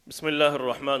بسم الله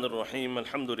الرحمن الرحيم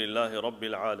الحمد لله رب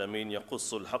العالمين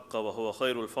يقص الحق وهو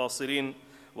خير الفاصلين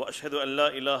وأشهد أن لا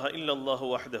إله إلا الله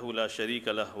وحده لا شريك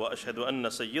له وأشهد أن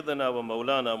سيدنا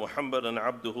ومولانا محمدا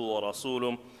عبده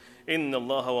ورسوله إن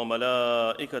الله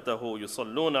وملائكته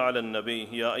يصلون على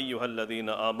النبي يا أيها الذين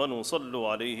آمنوا صلوا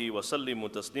عليه وسلموا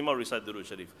تسليما. Recite the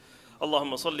Sharif.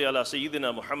 اللهم صل على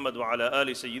سيدنا محمد وعلى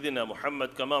آل سيدنا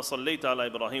محمد كما صليت على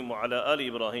إبراهيم وعلى آل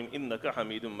إبراهيم إنك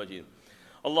حميد مجيد.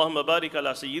 اللهم بارك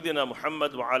على سيدنا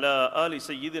محمد وعلى آل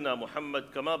سيدنا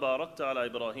محمد كما باركت على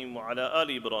إبراهيم وعلى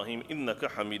آل إبراهيم إنك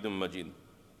حميد مجيد.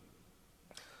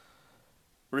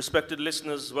 Respected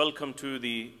listeners, welcome to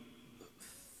the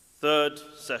third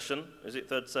session. Is it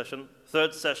third session?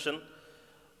 Third session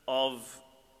of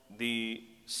the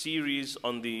series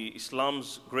on the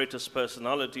Islam's greatest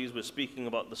personalities. We're speaking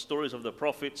about the stories of the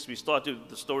prophets. We started with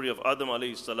the story of Adam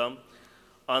alayhi salam,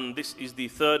 and this is the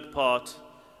third part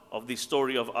of the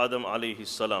story of Adam alayhi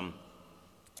salam.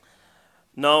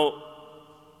 Now,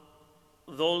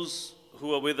 those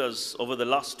who are with us over the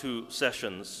last two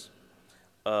sessions,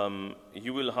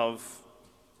 you will have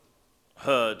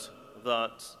heard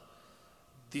that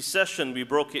the session we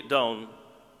broke it down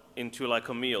into like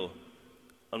a meal,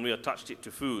 and we attached it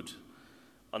to food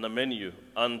and a menu.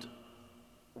 And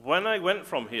when I went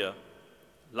from here,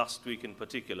 last week in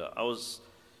particular, I was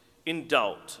in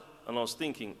doubt, and I was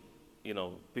thinking, you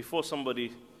know, before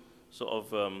somebody sort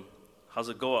of has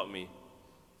a go at me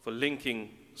for linking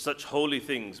such holy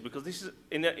things, because this is,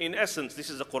 in essence,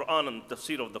 this is the Quran and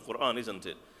tafsir of the Quran, isn't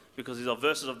it? Because these are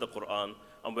verses of the Quran,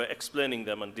 and we're explaining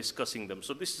them and discussing them.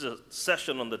 So this is a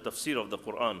session on the tafsir of the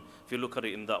Quran, if you look at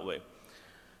it in that way.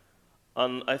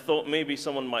 And I thought maybe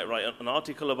someone might write an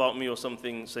article about me or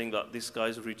something, saying that this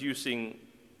guy's reducing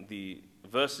the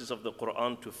verses of the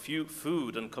Quran to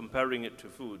food and comparing it to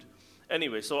food.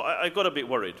 Anyway, so I got a bit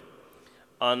worried,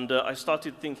 and I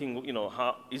started thinking, you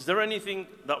know, is there anything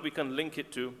that we can link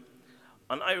it to?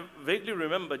 And I vaguely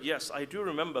remembered, yes, I do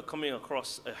remember coming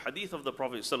across a hadith of the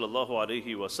Prophet sallallahu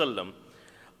alaihi wasallam,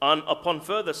 and upon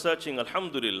further searching,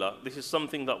 alhamdulillah, this is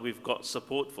something that we've got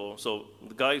support for. So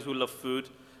the guys who love food,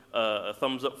 a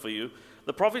thumbs up for you.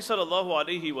 The Prophet sallallahu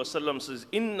alaihi wasallam says,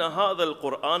 "Inna hadha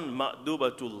al-Quran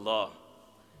ma'dubatullah."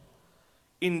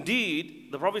 Indeed,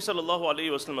 the Prophet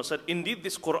ﷺ said, indeed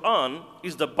this Quran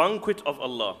is the banquet of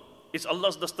Allah. It's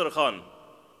Allah's dastarkhan.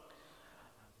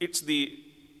 It's the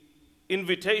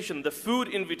invitation, the food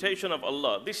invitation of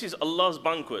Allah. This is Allah's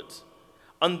banquet.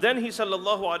 And then he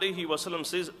ﷺ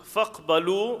says,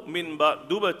 فَاقْبَلُوا مِنْ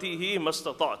بَعْدُبَتِهِ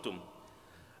مَسْتَطَعْتُمْ.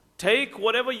 Take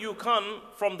whatever you can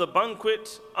from the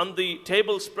banquet and the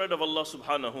table spread of Allah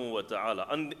subhanahu wa ta'ala.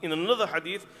 And in another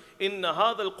hadith, إِنَّ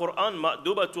هَذَا الْقُرْآنِ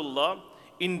مَعْدُبَةُ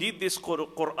Indeed, this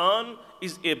Quran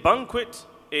is a banquet,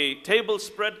 a table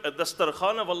spread, a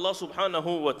dastarkhan of Allah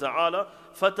subhanahu wa ta'ala.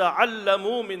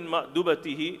 فَتَعَلَّمُوا مِن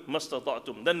مَأْدُبَتِهِ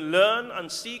مَسْتَطَعْتُمْ. Then learn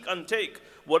and seek and take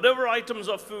whatever items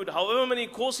of food, however many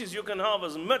courses you can have,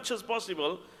 as much as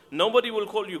possible. Nobody will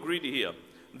call you greedy here.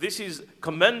 This is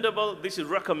commendable, this is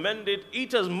recommended.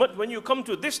 Eat as much. When you come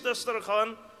to this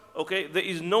dastarkhan, okay, there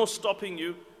is no stopping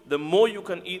you. The more you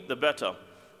can eat, the better.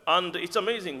 And it's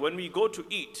amazing, when we go to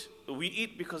eat, we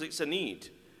eat because it's a need.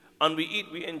 And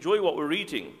we enjoy what we're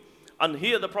eating. And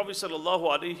here the Prophet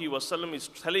ﷺ is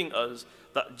telling us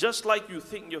that just like you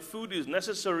think your food is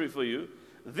necessary for you,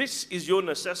 this is your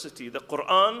necessity. The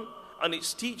Quran and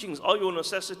its teachings are your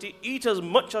necessity. Eat as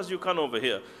much as you can over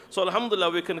here. So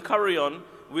alhamdulillah, we can carry on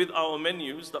with our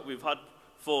menus that we've had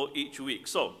for each week.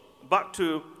 So back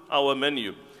to our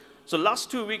menu. So last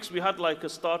 2 weeks we had like a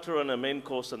starter and a main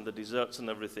course and the desserts and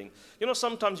everything. You know,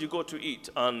 sometimes you go to eat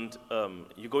and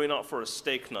you're going out for a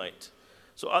steak night.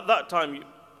 So at that time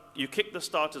you kick the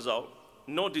starters out,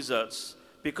 no desserts,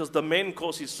 because the main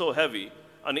course is so heavy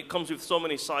and it comes with so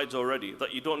many sides already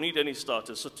that you don't need any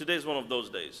starters. So today's one of those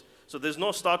days. So there's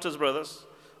no starters, brothers,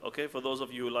 okay, for those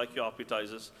of you who like your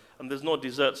appetizers. And there's no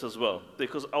desserts as well,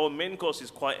 because our main course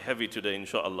is quite heavy today,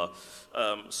 inshallah.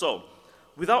 So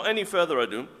without any further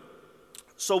ado,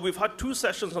 so we've had two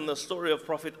sessions on the story of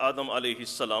Prophet Adam alayhi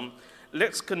salam.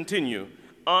 Let's continue.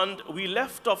 And we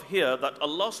left off here that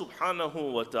Allah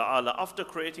subhanahu wa ta'ala, after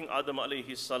creating Adam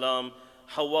alayhi salam,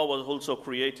 Hawa was also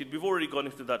created. We've already gone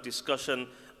into that discussion.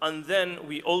 And then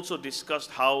we also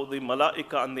discussed how the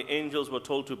malaika and the angels were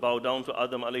told to bow down to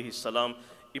Adam alayhi salam.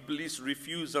 Iblis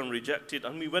refused and rejected.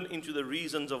 And we went into the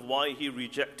reasons of why he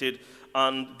rejected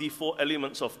and the four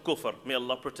elements of kufr. May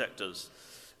Allah protect us.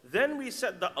 Then we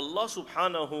said that Allah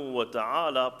subhanahu wa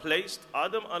ta'ala placed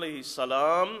Adam alayhi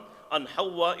salam and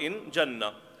Hawa in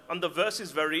Jannah. And the verse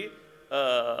is very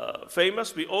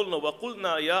famous. We all know,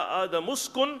 وَقُلْنَا يَا آدَمُ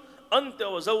اسْكُنْ أنت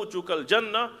وزوجك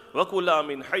الجنة وكلا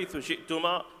من حيث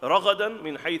شئتما رغدا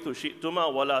من حيث شئتما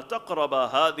ولا تقربا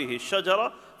هذه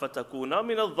الشجرة فتكونا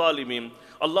من الظالمين.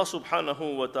 Allah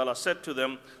subhanahu wa ta'ala said to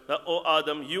them that, O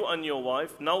Adam, you and your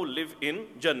wife now live in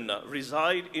Jannah,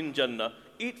 reside in Jannah,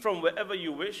 eat from wherever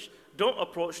you wish, don't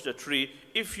approach the tree.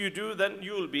 If you do, then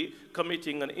you will be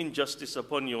committing an injustice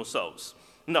upon yourselves.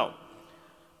 Now,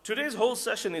 today's whole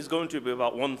session is going to be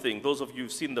about one thing. Those of you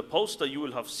who've seen the poster, you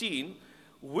will have seen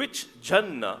which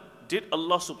Jannah did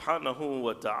Allah subhanahu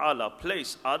wa ta'ala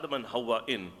place Adam and Hawa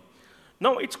in.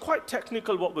 Now, it's quite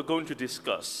technical what we're going to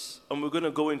discuss, and we're going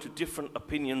to go into different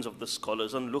opinions of the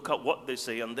scholars and look at what they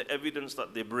say and the evidence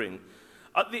that they bring.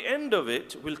 At the end of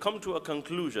it, we'll come to a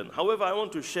conclusion. However, I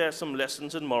want to share some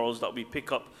lessons and morals that we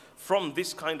pick up from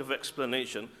this kind of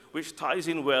explanation, which ties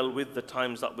in well with the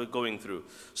times that we're going through.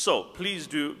 So, please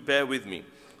do bear with me.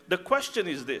 The question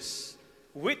is this: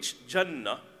 which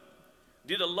Jannah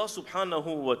did Allah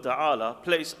subhanahu wa ta'ala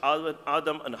place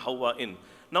Adam and Hawa in?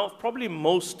 Now, probably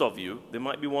most of you, there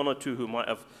might be one or two who might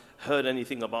have heard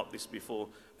anything about this before.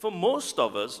 For most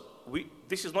of us,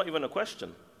 this is not even a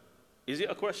question. Is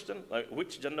it a question? Like,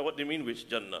 which Jannah? What do you mean, which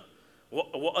Jannah?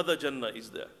 What other Jannah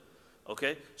is there?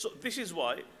 Okay, so this is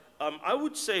why I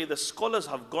would say the scholars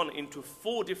have gone into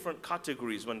 4 different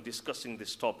categories when discussing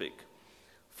this topic.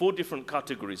 4 different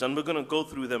categories, and we're going to go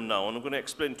through them now, and I'm going to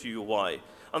explain to you why.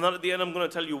 And then at the end, I'm going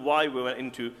to tell you why we went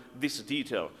into this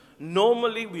detail.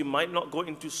 Normally, we might not go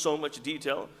into so much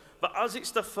detail, but as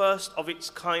it's the first of its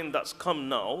kind that's come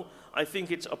now, I think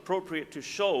it's appropriate to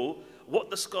show what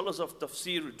the scholars of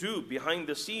tafsir do behind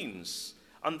the scenes,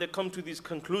 and they come to these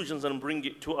conclusions and bring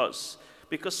it to us.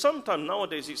 Because sometimes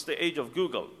nowadays it's the age of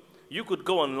Google. You could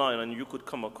go online and you could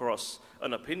come across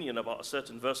an opinion about a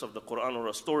certain verse of the Quran or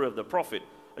a story of the Prophet,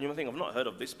 and you might think, I've not heard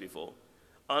of this before.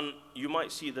 And you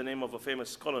might see the name of a famous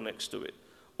scholar next to it,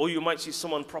 or you might see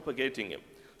someone propagating it.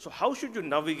 So how should you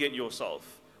navigate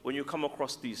yourself when you come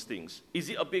across these things? Is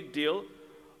it a big deal?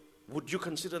 Would you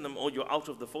consider them, oh, you're out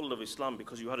of the fold of Islam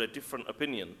because you had a different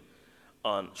opinion?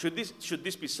 Should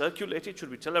this be circulated? Should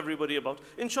we tell everybody about?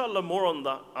 Inshallah, more on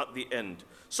that at the end.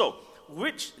 So,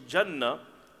 which Jannah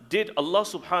did Allah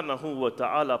subhanahu wa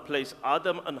ta'ala place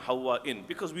Adam and Hawa in?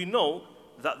 Because we know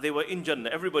that they were in Jannah.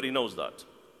 Everybody knows that.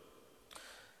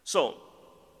 So,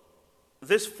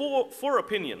 there's four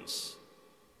opinions,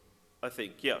 I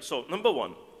think. Yeah, so number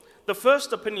 1. The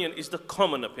first opinion is the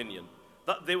common opinion,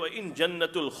 that they were in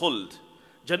Jannatul Khuld.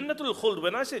 Jannatul Khuld,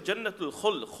 when I say Jannatul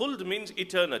Khuld, Khuld means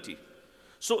eternity.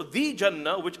 So the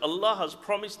Jannah, which Allah has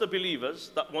promised the believers,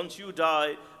 that once you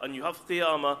die and you have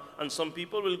Qiyamah, and some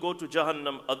people will go to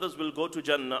Jahannam, others will go to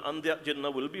Jannah, and that Jannah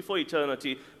will be for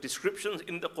eternity. Descriptions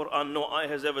in the Quran no eye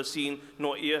has ever seen,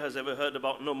 no ear has ever heard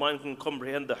about, no mind can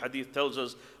comprehend. The hadith tells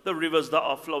us the rivers that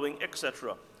are flowing,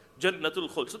 etc. Jannatul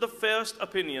Khuld. So the first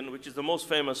opinion, which is the most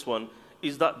famous one,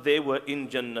 is that they were in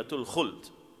Jannatul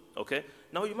Khuld. Okay?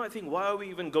 Now you might think, why are we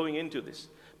even going into this?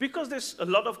 Because there's a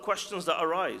lot of questions that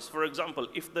arise. For example,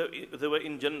 if they were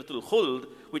in Jannatul Khuld,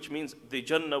 which means the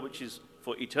Jannah which is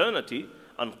for eternity,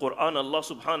 and Quran Allah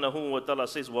subhanahu wa ta'ala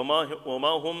says, وَمَا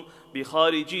هُمْ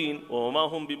بِخَارِجِينَ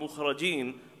وَمَا هُمْ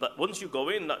بِمُخْرَجِينَ, that once you go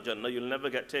in that Jannah, you'll never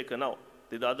get taken out.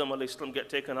 Did Adam alayhi salam get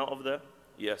taken out of there?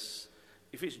 Yes.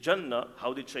 If it's Jannah,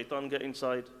 how did Shaitan get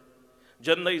inside?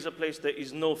 Jannah is a place there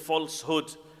is no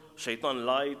falsehood. Shaitan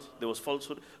lied, there was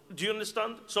falsehood. Do you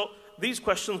understand? So these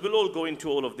questions, will all go into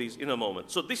all of these in a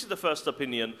moment. So this is the first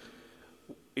opinion.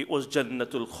 It was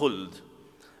Jannatul Khuld.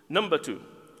 Number 2.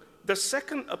 The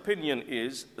second opinion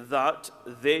is that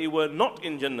they were not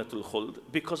in Jannatul Khuld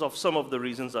because of some of the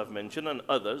reasons I've mentioned and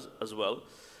others as well.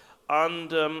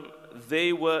 And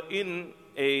they were in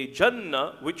a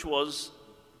Jannah which was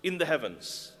in the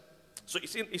heavens. So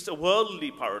it's a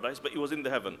worldly paradise, but it was in the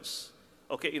heavens.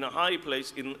 Okay, in a high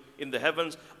place in the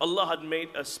heavens. Allah had made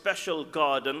a special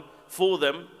garden for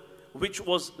them, which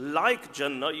was like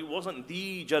Jannah. It wasn't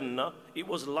the Jannah, it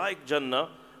was like Jannah,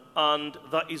 and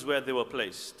that is where they were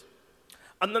placed.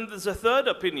 And then there's a third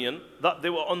opinion, that they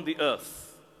were on the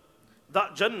earth.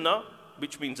 That Jannah,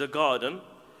 which means a garden,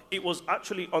 it was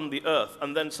actually on the earth.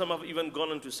 And then some have even gone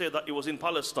on to say that it was in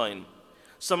Palestine.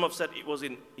 Some have said it was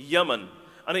in Yemen.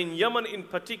 And in Yemen in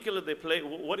particular, they play,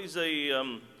 what is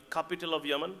the capital of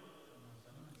Yemen?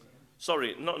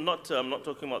 Sorry, I'm not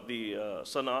talking about the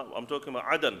Sana'a, I'm talking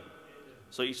about Aden.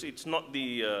 So it's not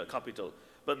the capital.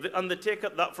 And they take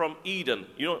that from Eden,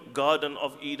 you know, Garden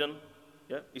of Eden.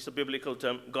 Yeah, it's a biblical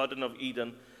term, Garden of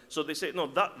Eden. So they say, no,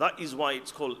 that is why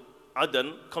it's called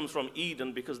Aden, comes from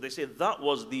Eden, because they say that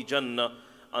was the Jannah,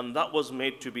 and that was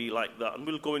made to be like that. And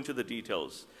we'll go into the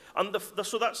details. And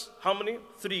so that's how many?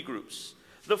 3 groups.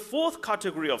 The fourth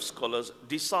category of scholars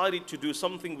decided to do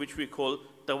something which we call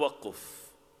tawaqquf,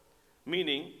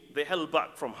 meaning they held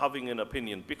back from having an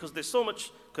opinion because there's so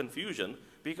much confusion.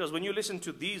 Because when you listen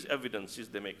to these evidences,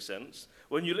 they make sense.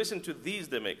 When you listen to these,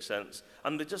 they make sense.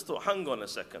 And they just thought, hang on a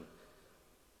second.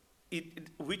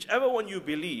 Whichever one you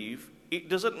believe, it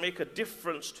doesn't make a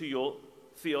difference to your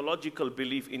theological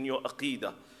belief in your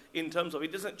aqeedah. In terms of,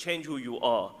 it doesn't change who you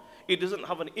are. It doesn't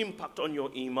have an impact on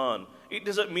your iman. It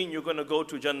doesn't mean you're going to go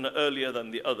to Jannah earlier than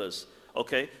the others.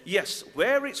 Okay? Yes,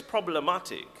 where it's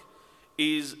problematic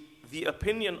is the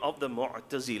opinion of the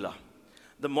Mu'tazila.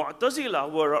 The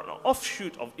Mu'tazila were an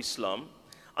offshoot of Islam,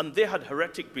 and they had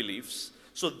heretic beliefs.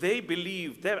 So they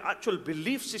believed, their actual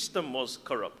belief system was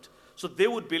corrupt. So they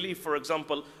would believe, for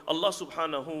example, Allah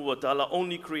subhanahu wa ta'ala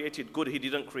only created good, He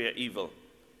didn't create evil.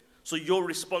 So your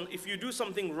response, if you do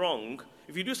something wrong,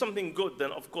 if you do something good,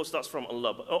 then of course that's from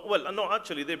Allah. But, well, no,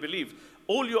 actually they believe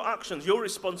all your actions, you're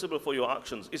responsible for your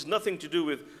actions. It's nothing to do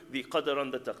with the qadar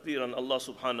and the taqdeer and Allah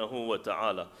subhanahu wa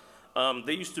ta'ala.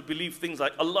 They used to believe things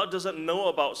like Allah doesn't know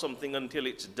about something until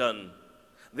it's done.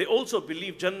 They also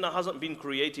believe Jannah hasn't been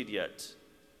created yet.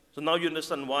 So now you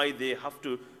understand why they have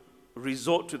to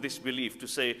resort to this belief to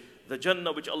say the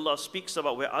Jannah which Allah speaks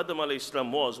about where Adam alayhi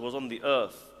salam was on the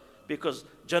earth. Because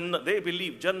Jannah, they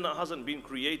believe Jannah hasn't been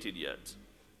created yet.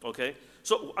 Okay?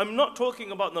 So I'm not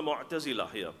talking about the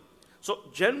Mu'tazila here. So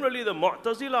generally the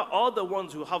Mu'tazila are the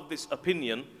ones who have this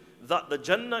opinion that the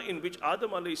Jannah in which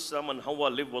Adam alayhi salam and Hawa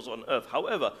lived was on earth.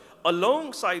 However,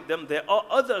 alongside them, there are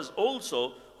others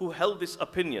also who held this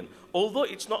opinion. Although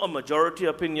it's not a majority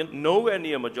opinion, nowhere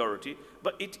near majority,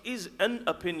 but it is an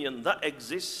opinion that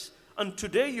exists. And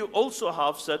today you also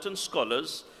have certain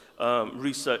scholars,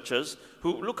 researchers,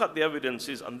 who look at the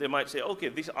evidences and they might say,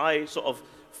 okay, I sort of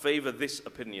favor this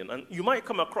opinion. And you might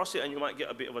come across it and you might get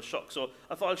a bit of a shock. So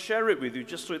I thought I'll share it with you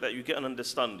just so that you get an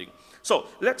understanding. So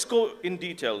let's go in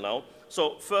detail now.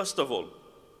 So first of all,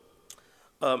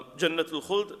 Jannatul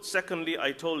Khuld. Secondly,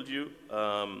 I told you,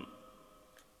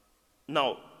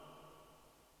 now,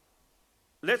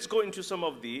 let's go into some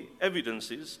of the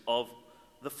evidences of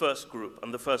the first group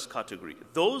and the first category.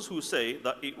 Those who say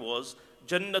that it was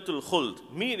Jannatul Khuld,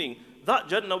 meaning that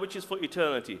Jannah which is for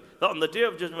eternity, that on the Day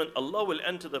of Judgment Allah will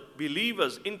enter the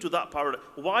believers into that paradise.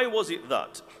 Why was it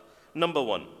that? Number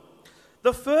one,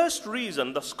 the first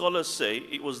reason the scholars say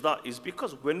it was that is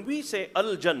because when we say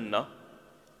Al-Jannah,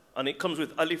 and it comes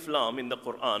with Alif Lam in the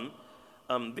Quran,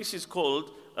 this is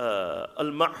called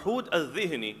Al-Ma'hud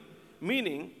Al-Dhihni,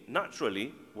 meaning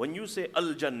naturally when you say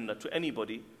Al-Jannah to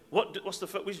anybody,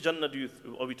 which Jannah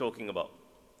are we talking about?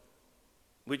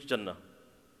 Which Jannah?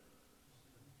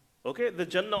 Okay, the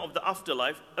Jannah of the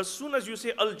afterlife. As soon as you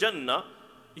say Al-Jannah,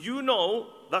 you know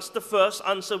that's the first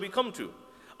answer we come to.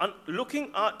 And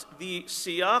looking at the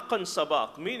siyaq and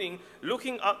sabaq, meaning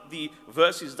looking at the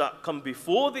verses that come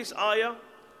before this ayah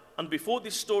and before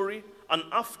this story and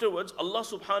afterwards, Allah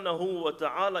subhanahu wa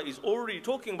ta'ala is already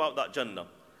talking about that Jannah.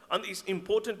 And it's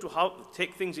important to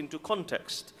take things into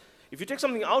context. If you take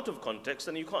something out of context,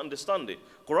 then you can't understand it.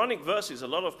 Quranic verses, a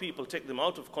lot of people take them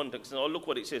out of context and, oh, look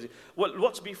what it says. Well,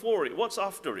 what's before it? What's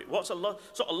after it? What's Allah?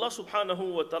 So Allah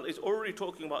subhanahu wa ta'ala is already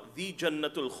talking about the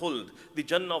Jannatul Khuld, the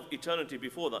Jannah of eternity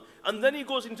before that. And then he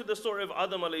goes into the story of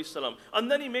Adam alayhi salam.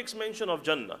 And then he makes mention of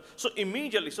Jannah. So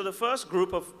immediately, so the first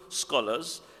group of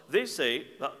scholars, they say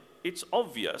that it's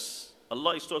obvious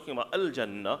Allah is talking about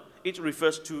Al-Jannah. It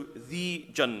refers to the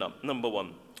Jannah, number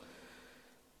one.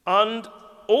 And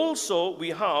also, we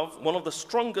have one of the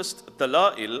strongest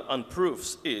dalail and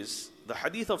proofs is the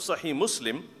hadith of Sahih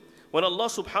Muslim, when Allah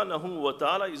subhanahu wa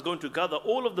ta'ala is going to gather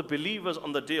all of the believers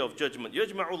on the Day of Judgment.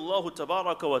 يَجْمَعُ اللَّهُ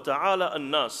تَبَارَكَ وَتَعَالَى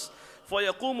النَّاسِ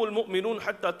فَيَقُومُ الْمُؤْمِنُونَ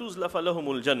حَتَّى تُزْلَفَ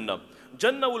لَهُمُ الْجَنَّةِ.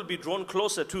 Jannah will be drawn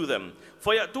closer to them.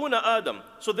 فَيَأْتُونَ Adam.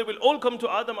 So they will all come to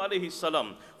Adam alayhi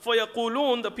salam.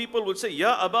 فَيَقُولُونَ, the people will say,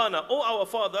 Ya Abana, O our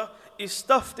father,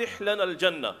 istaftih lana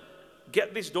al-Jannah.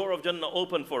 Get this door of Jannah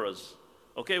open for us.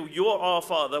 Okay, you are our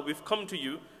father, we've come to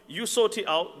you, you sort it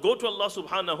out, go to Allah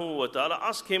subhanahu wa ta'ala,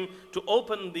 ask him to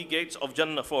open the gates of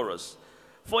Jannah for us.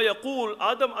 فَيَقُولُ,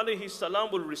 Adam alayhi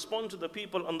salam will respond to the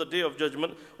people on the Day of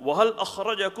Judgment, وَهَلْ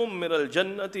أَخْرَجَكُم مِّنَ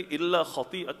الْجَنَّةِ إِلَّا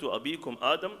خَطِيئَةُ أَبِيكُمْ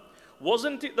Adam.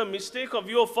 Wasn't it the mistake of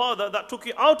your father that took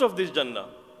you out of this Jannah?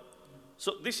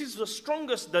 So this is the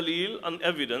strongest dalil and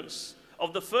evidence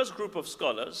of the first group of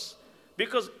scholars.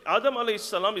 Because Adam alayhi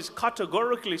salam is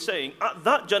categorically saying, at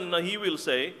that Jannah he will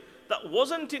say, that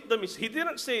wasn't it the mistake. He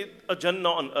didn't say a Jannah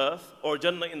on earth or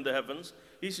Jannah in the heavens.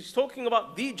 He's talking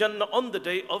about the Jannah on the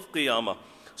Day of Qiyamah.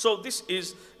 So this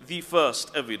is the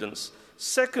first evidence.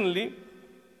 Secondly,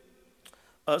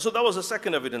 so that was the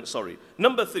second evidence, sorry.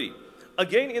 Number three,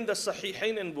 Again, in the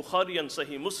Sahihain and Bukhari and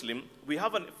Sahih Muslim, we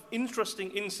have an interesting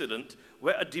incident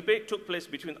where a debate took place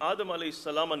between Adam alayhi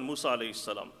salam and Musa alayhi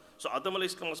salam. So Adam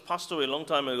alayhi salam was passed away a long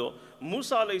time ago.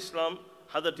 Musa alayhi salam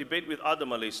had a debate with Adam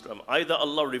alayhi salam. Either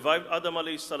Allah revived Adam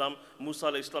alayhi salam, Musa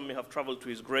alayhi salam may have traveled to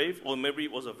his grave, or maybe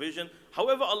it was a vision.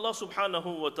 However, Allah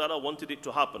subhanahu wa ta'ala wanted it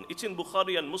to happen. It's in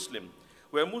Bukhari and Muslim,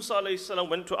 where Musa alayhi salam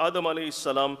went to Adam alayhi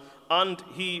salam, and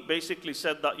he basically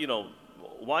said that,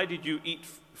 why did you eat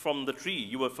from the tree?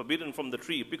 You were forbidden from the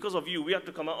tree. Because of you, we had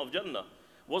to come out of Jannah.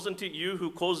 Wasn't it you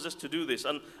who caused us to do this?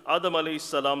 And Adam alayhi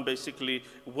salam basically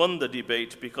won the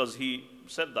debate because he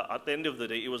said that at the end of the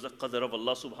day, it was the qadr of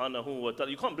Allah subhanahu wa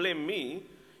ta'ala. You can't blame me.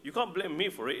 You can't blame me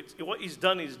for it. What is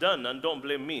done, and don't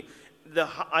blame me. The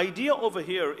idea over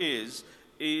here is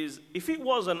if it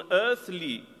was an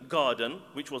earthly garden,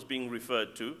 which was being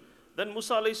referred to, then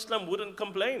Musa alayhi salam wouldn't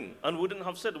complain and wouldn't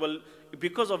have said, well,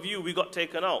 because of you, we got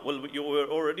taken out. Well, you were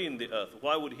already in the earth.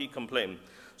 Why would he complain?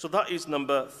 So that is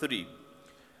number 3.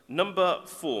 Number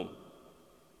 4,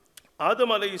 Adam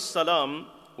alayhi salam,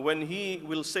 when he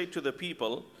will say to the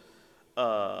people,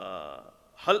 هَلْ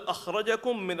أَخْرَجَكُم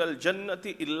مِّنَ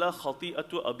الْجَنَّةِ إِلَّا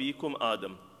خَطِيئَةُ أَبِيكُمْ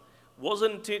آدَمَ.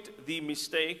 Wasn't it the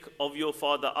mistake of your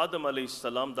father Adam alayhi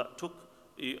salam that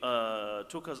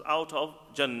took us out of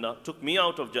Jannah, took me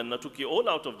out of Jannah, took you all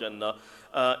out of Jannah?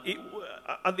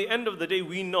 At the end of the day,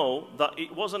 we know that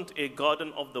it wasn't a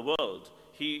garden of the world.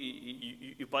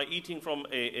 By eating from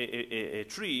a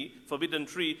tree, forbidden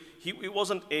tree, it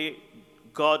wasn't a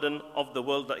garden of the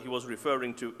world that he was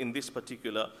referring to in this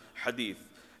particular hadith.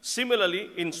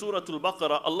 Similarly, in Surah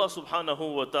Al-Baqarah, Allah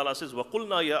subhanahu wa ta'ala says,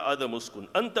 وَقُلْنَا يَا آدَمُ اسْكُنْ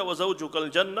أَنْتَ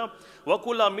وَزَوْجُكَ الْجَنَّةَ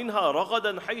وَكُلَا مِنْهَا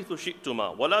رَغَدًا حَيْثُ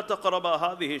شِئْتُمَا وَلَا تَقْرَبَا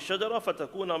هَذِهِ الشَّجَرَةَ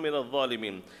فَتَكُونَا مِنَ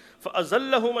الظَّالِمِينَ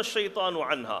فَأَزَلَّهُمَا الشَّيْطَانُ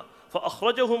عَنْهَا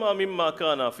فأخرجهما مما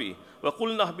كانا فيه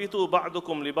وقلنا اهبطوا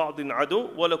بعضكم لبعض عدو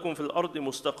ولكم في الأرض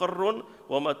مستقر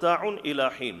ومتاع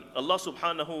إلى حين. Allah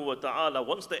subhanahu wa ta'ala,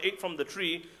 once they ate from the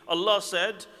tree, Allah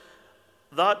said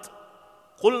that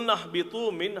قلنا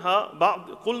اهبطوا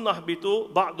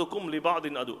بعضكم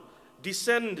لبعض عدو.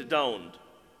 Descend down.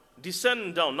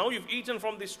 Now you've eaten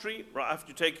from this tree, right, I have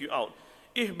to take you out.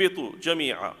 اهبطوا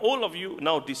جميعا. All of you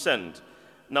now descend.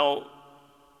 Now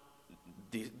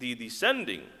the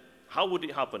descending, how would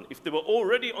it happen? If they were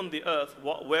already on the earth,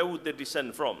 where would they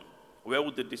descend from? Where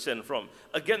would they descend from?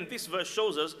 Again, this verse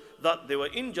shows us that they were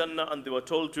in Jannah and they were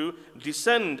told to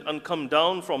descend and come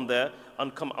down from there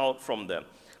and come out from there.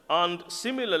 And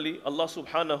similarly, Allah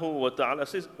subhanahu wa ta'ala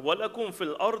says, وَلَكُمْ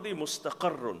فِي الْأَرْضِ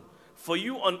مُسْتَقَرٌ. For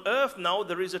you on earth now,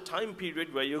 there is a time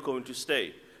period where you're going to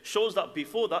stay. Shows that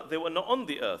before that, they were not on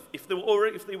the earth. If there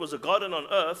was a garden on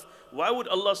earth, why would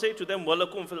Allah say to them,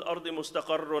 وَلَكُمْ فِي الْأَرْضِ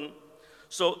مُسْتَقَرٌ?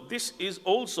 So this is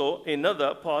also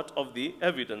another part of the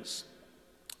evidence.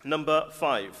 Number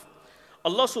 5.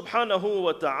 Allah subhanahu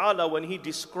wa ta'ala, when he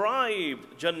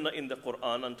described Jannah in the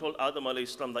Quran and told Adam alayhi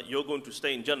salam that you're going to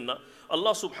stay in Jannah,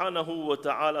 Allah subhanahu wa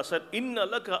ta'ala said, إِنَّ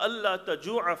لَكَ أَلَّا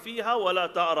تَجُوعَ فِيهَا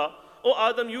وَلَا تَعْرَى. Oh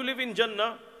Adam, you live in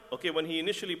Jannah. Okay, when he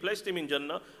initially placed him in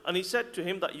Jannah, and he said to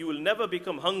him that you will never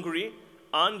become hungry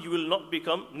and you will not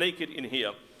become naked in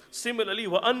here. Similarly,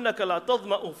 وَأَنَّكَ لَا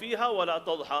تَظْمَأُ فِيهَا وَلَا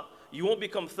تَضْحَى. You won't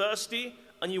become thirsty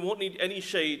and you won't need any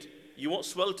shade. You won't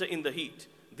swelter in the heat.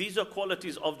 These are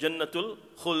qualities of Jannatul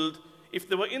Khuld. If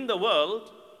they were in the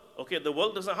world, okay, the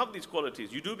world doesn't have these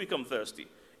qualities. You do become thirsty.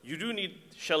 You do need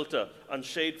shelter and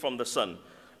shade from the sun.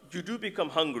 You do become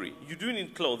hungry. You do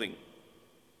need clothing.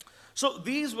 So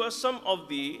these were some of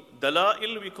the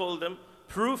dala'il, we call them,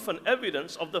 proof and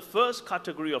evidence of the first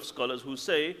category of scholars who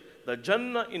say the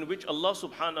Jannah in which Allah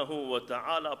subhanahu wa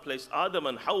ta'ala placed Adam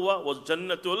and Hawa was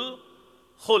Jannatul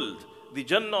Khuld, the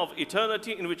Jannah of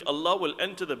eternity in which Allah will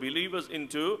enter the believers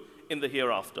into in the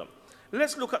hereafter.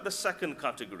 Let's look at the second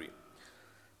category.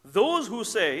 Those who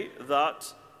say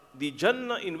that the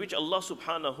Jannah in which Allah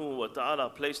subhanahu wa ta'ala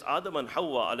placed Adam and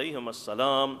Hawa alayhim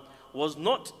as-salam was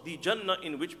not the Jannah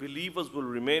in which believers will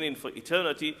remain in for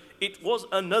eternity. It was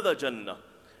another Jannah.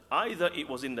 Either it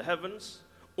was in the heavens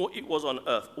or it was on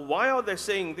earth. Why are they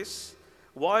saying this?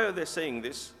 Why are they saying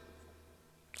this?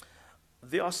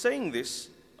 They are saying this,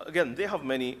 again, they have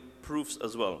many proofs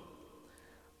as well.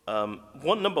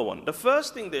 Number one, the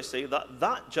first thing they say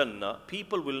that Jannah,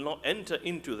 people will not enter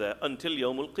into there until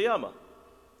Yawmul Qiyamah.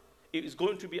 It is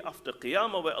going to be after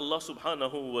Qiyamah where Allah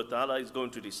subhanahu wa ta'ala is going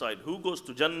to decide who goes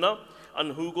to Jannah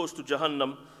and who goes to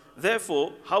Jahannam.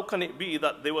 Therefore, how can it be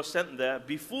that they were sent there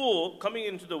before coming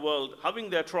into the world, having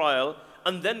their trial,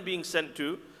 and then being sent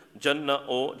to Jannah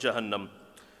or Jahannam?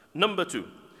 Number two,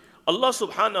 Allah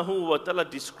subhanahu wa ta'ala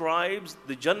describes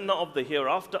the Jannah of the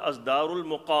hereafter as Darul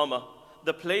Muqamah,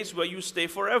 the place where you stay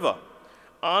forever.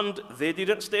 And they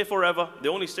didn't stay forever. They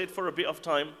only stayed for a bit of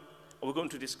time. And we're going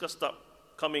to discuss that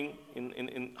coming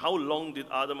in how long did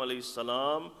Adam alayhi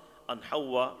salam and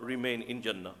Hawa remain in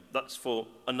Jannah. That's for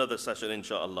another session,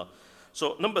 inshallah.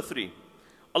 So, number 3.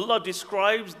 Allah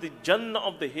describes the Jannah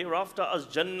of the hereafter as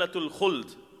Jannatul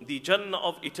Khuld, the Jannah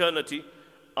of eternity.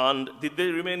 And did they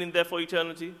remain in there for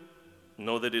eternity?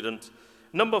 No, they didn't.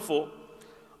 Number 4.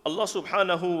 Allah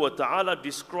subhanahu wa ta'ala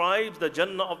describes the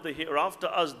Jannah of the hereafter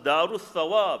as Darul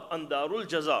Thawab and Darul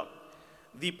Jaza,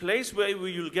 the place where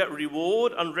you'll get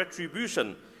reward and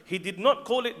retribution. He did not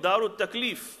call it Darul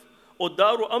Taklif or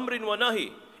Darul Amrin wa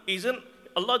Nahi.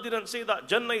 Allah didn't say that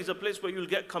Jannah is a place where you'll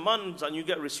get commands and you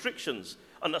get restrictions.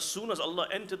 And as soon as Allah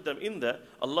entered them in there,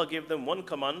 Allah gave them one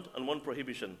command and one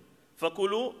prohibition.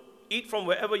 Fakulu, eat from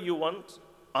wherever you want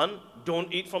and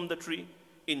don't eat from the tree.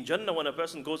 In Jannah, when a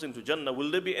person goes into Jannah, will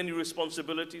there be any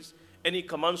responsibilities, any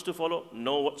commands to follow?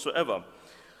 No whatsoever.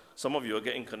 Some of you are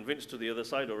getting convinced to the other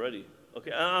side already.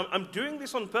 Okay, and I'm doing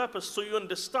this on purpose so you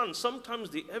understand sometimes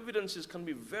the evidences can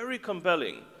be very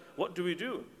compelling. What do we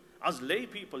do? As lay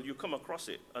people, you come across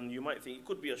it and you might think it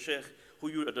could be a sheikh who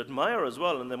you admire as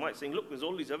well, and they might say, look, there's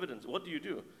all these evidence. What do you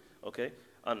do? Okay,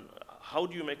 and how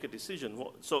do you make a decision?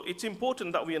 So it's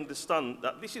important that we understand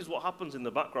that this is what happens in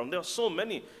the background. There are so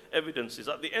many evidences.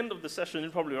 At the end of the session,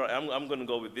 you're probably right, I'm going to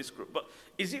go with this group. But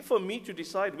is it for me to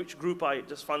decide which group I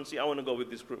just fancy? I want to go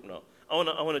with this group now. I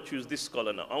want to choose this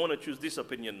scholar now. I want to choose this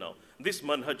opinion now. This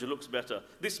manhaj looks better.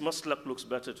 This maslak looks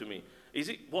better to me. Is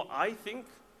it what I think?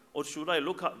 Or should I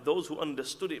look at those who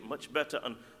understood it much better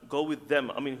and go with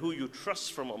them? I mean, who you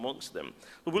trust from amongst them.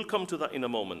 But we'll come to that in a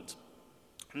moment.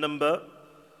 Number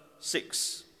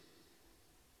 5.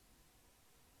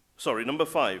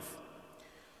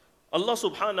 Allah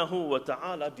subhanahu wa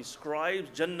ta'ala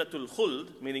describes Jannatul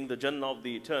Khuld, meaning the Jannah of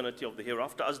the eternity of the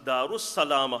hereafter, as Darus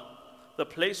Salama, the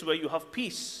place where you have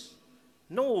peace.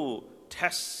 No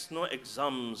tests, no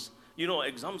exams. You know,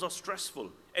 exams are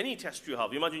stressful. Any test you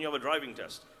have, imagine you have a driving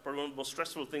test, probably one of the most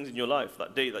stressful things in your life,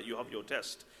 that day that you have your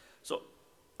test. So,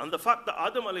 and the fact that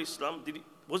Adam alayhi salam,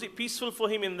 was it peaceful for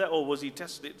him in there, or was he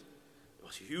tested? It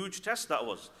was a huge test, that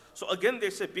was. So again, they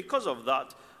say because of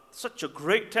that, such a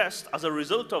great test, as a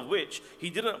result of which he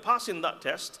didn't pass in that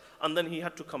test, and then he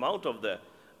had to come out of there.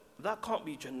 That can't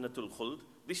be Jannatul Khuld.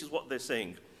 This is what they're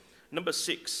saying. Number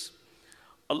 6,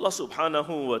 Allah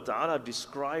subhanahu wa ta'ala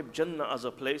described Jannah as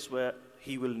a place where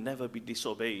he will never be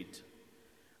disobeyed.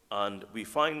 And we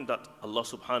find that Allah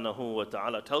subhanahu wa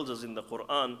ta'ala tells us in the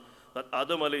Quran that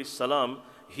Adam alayhi salam,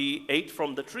 he ate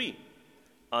from the tree.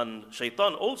 And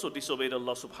shaitan also disobeyed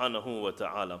Allah subhanahu wa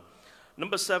ta'ala.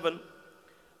 Number 7,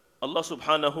 Allah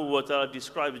subhanahu wa ta'ala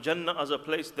describes Jannah as a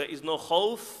place there is no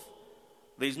khawf,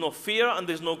 there is no fear, and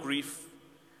there is no grief.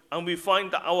 And we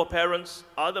find that our parents,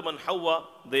 Adam and Hawa,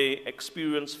 they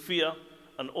experienced fear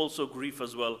and also grief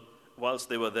as well whilst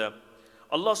they were there.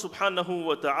 Allah subhanahu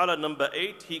wa ta'ala, number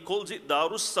 8, he calls it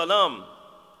Darus Salam.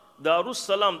 Darus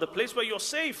Salam, the place where you're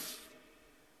safe.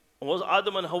 Was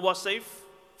Adam and Hawa safe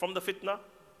from the fitna?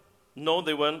 No,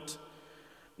 they weren't.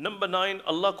 Number 9,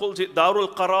 Allah calls it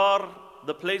Darul Qarar,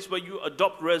 the place where you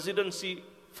adopt residency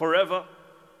forever.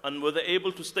 And were they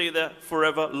able to stay there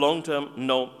forever, long term?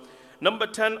 No. Number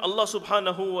 10, Allah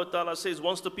subhanahu wa ta'ala says,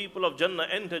 once the people of Jannah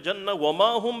enter Jannah,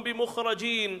 وَمَا هُمْ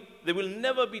بِمُخْرَجِينَ, they will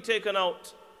never be taken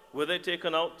out. Were they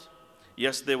taken out?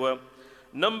 Yes, they were.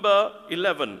 Number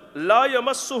 11, لَا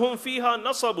يَمَسُّهُمْ فِيهَا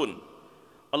نَصَبٌ.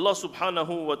 Allah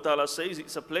subhanahu wa ta'ala says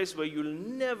it's a place where you'll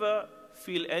never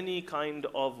feel any kind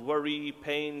of worry,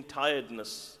 pain,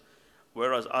 tiredness.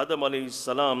 Whereas Adam alayhi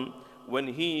salam, when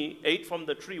he ate from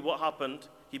the tree, what happened?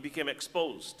 He became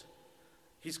exposed.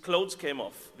 His clothes came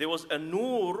off. There was a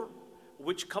nur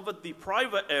which covered the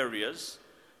private areas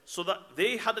so that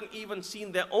they hadn't even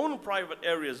seen their own private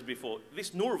areas before.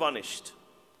 This nur vanished.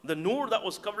 The nur that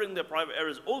was covering their private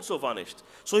areas also vanished.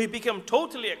 So he became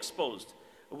totally exposed.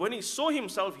 When he saw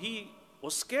himself, he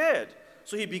was scared.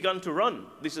 So he began to run.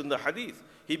 This is in the hadith.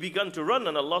 He began to run,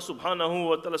 and Allah subhanahu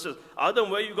wa ta'ala says, Adam,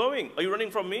 where are you going? Are you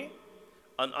running from me?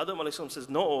 And Adam alayhi salam says,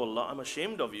 no, Allah, I'm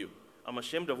ashamed of you. I'm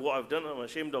ashamed of what I've done. I'm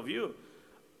ashamed of you.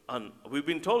 And we've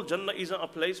been told Jannah isn't a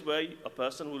place where a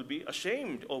person will be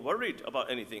ashamed or worried about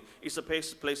anything. It's a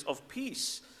place of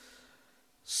peace.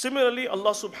 Similarly,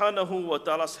 Allah subhanahu wa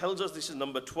ta'ala tells us, this is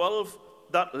number 12,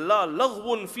 that la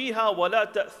laghwun fiha wa la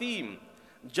ta'thim.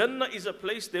 Jannah is a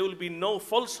place there will be no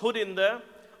falsehood in there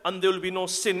and there will be no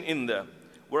sin in there.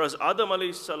 Whereas Adam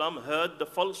alayhi salam heard the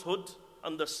falsehood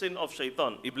and the sin of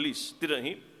shaitan, Iblis, didn't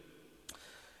he?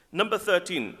 Number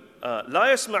 13,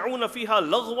 لا يسمعون فيها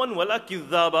لغوا ولا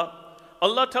كذابا.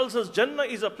 Allah tells us Jannah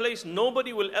is a place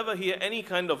nobody will ever hear any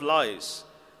kind of lies.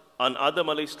 And Adam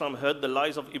alayhi salam heard the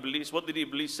lies of Iblis. What did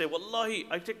Iblis say? Wallahi,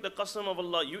 I take the qasam of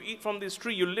Allah. You eat from this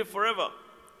tree, you live forever.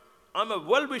 I'm a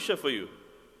well-wisher for you.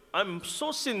 I'm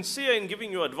so sincere in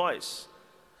giving you advice.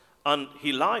 And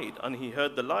he lied and he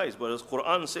heard the lies. Whereas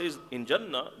Quran says in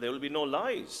Jannah, there will be no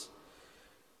lies.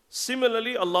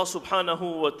 Similarly, Allah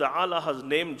subhanahu wa ta'ala has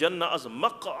named Jannah as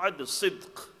Maq'ad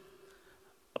Sidq,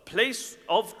 a place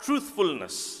of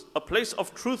truthfulness. A place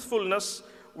of truthfulness,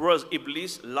 whereas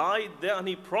Iblis lied there and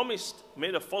he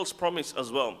made a false promise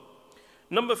as well.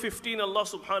 Number 15, Allah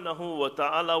subhanahu wa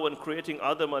ta'ala, when creating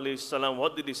Adam alayhi salam,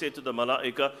 what did he say to the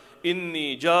malaika?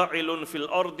 Inni ja'ilun fil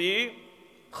ardi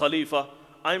khalifa.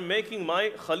 I'm making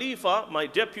my khalifa, my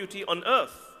deputy on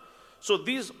earth. So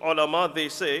these ulama, they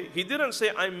say, he didn't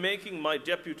say, I'm making my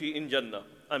deputy in Jannah.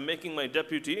 I'm making my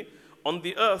deputy on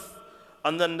the earth.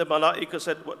 And then the malaika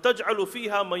said, تَجْعَلُ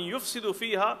فِيهَا مَنْ يُفْسِدُ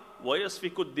فِيهَا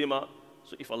وَيَسْفِكُ الدِّمَاء.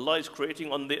 So if Allah is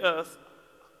creating on the earth,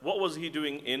 what was he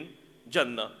doing in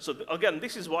Jannah? So again,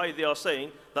 this is why they are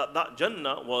saying that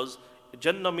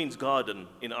Jannah means garden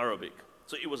in Arabic.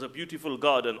 So it was a beautiful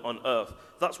garden on earth.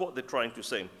 That's what they're trying to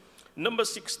say. Number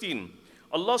 16,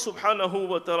 Allah subhanahu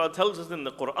wa ta'ala tells us in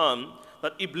the Quran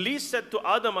that Iblis said to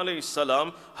Adam alayhi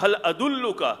salam, هَلْ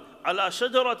أَدُلُّكَ عَلَى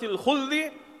شَجَرَةِ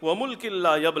الْخُلْدِ وَمُلْكٍ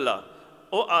لَا يَبْلَى.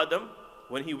 O Adam,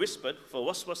 when he whispered,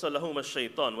 فَوَسْوَسَ لَهُمَ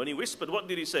الشَّيْطَانِ, when he whispered, what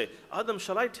did he say? Adam,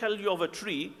 shall I tell you of a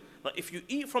tree that if you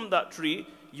eat from that tree,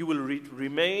 you will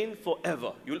remain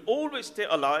forever. You will always stay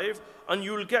alive and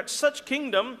you will get such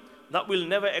kingdom that will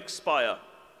never expire.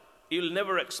 It will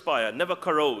never expire, never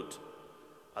corrode.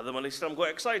 Adam alayhi salam got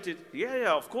excited.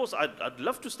 Yeah, of course, I'd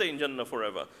love to stay in Jannah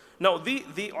forever. Now, the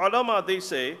ulama, they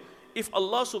say, if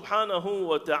Allah subhanahu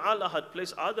wa ta'ala had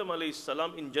placed Adam alayhi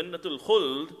salam in Jannatul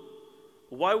Khuld,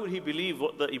 why would he believe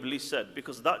what the Iblis said?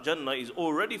 Because that Jannah is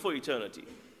already for eternity.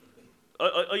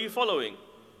 Are you following?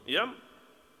 Yeah?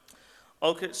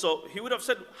 Okay, so he would have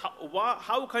said,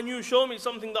 how can you show me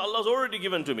something that Allah's already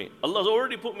given to me? Allah's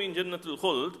already put me in Jannatul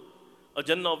Khuld, a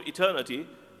Jannah of eternity.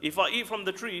 If I eat from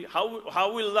the tree,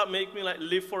 how will that make me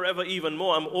live forever even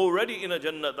more? I'm already in a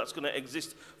Jannah that's going to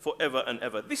exist forever and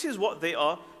ever. This is what they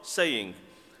are saying.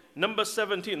 Number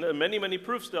 17, there are many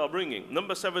proofs they are bringing.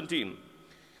 Number 17,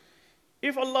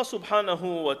 if Allah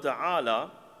subhanahu wa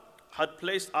ta'ala had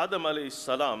placed Adam alayhi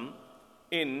salam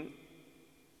in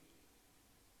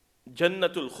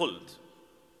Jannatul Khuld.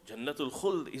 Jannatul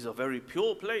Khuld is a very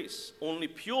pure place. Only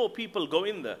pure people go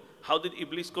in there. How did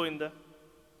Iblis go in there?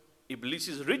 Iblis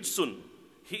is rijsun.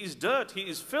 He is dirt. He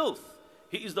is filth.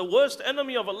 He is the worst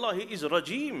enemy of Allah. He is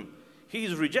rajim. He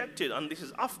is rejected. And this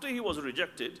is after he was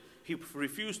rejected. He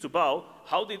refused to bow.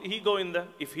 How did he go in there?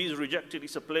 If he is rejected,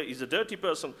 he's a dirty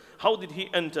person. How did he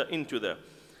enter into there?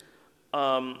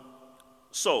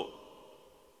 So,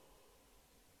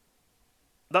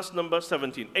 that's number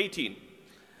 17. 18.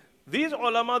 These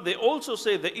ulama, they also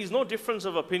say there is no difference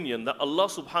of opinion that Allah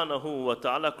subhanahu wa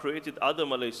ta'ala created Adam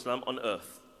alayhi salam on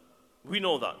earth. We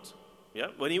know that. Yeah?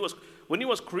 When he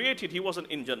was created, he wasn't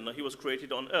in Jannah. He was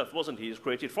created on earth, wasn't he? He was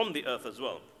created from the earth as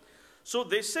well. So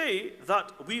they say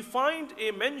that we find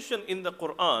a mention in the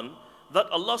Quran that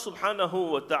Allah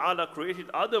subhanahu wa ta'ala created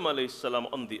Adam alayhi salam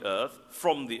on the earth,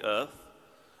 from the earth.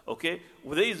 Okay?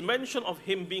 There is mention of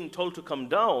him being told to come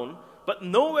down, but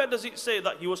nowhere does it say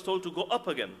that he was told to go up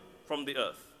again from the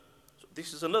earth. So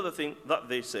this is another thing that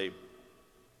they say.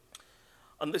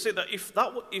 And they say that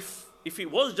if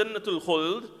it was Jannatul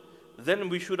Khuld, then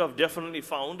we should have definitely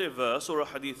found a verse or a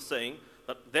hadith saying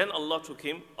that then Allah took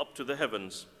him up to the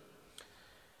heavens.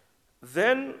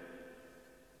 Then,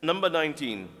 number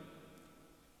 19.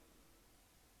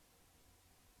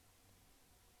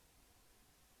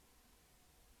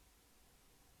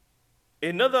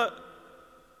 Another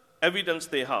evidence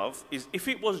they have is if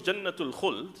it was Jannatul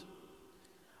Khuld,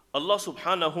 Allah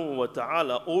subhanahu wa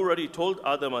ta'ala already told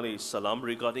Adam alayhi salam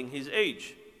regarding his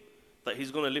age, that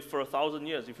he's going to live for 1,000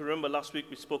 years. If you remember last week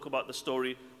we spoke about the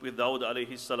story with Dawud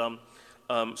alayhi salam.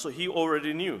 So he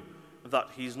already knew that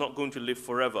he's not going to live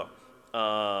forever.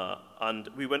 And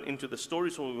we went into the story,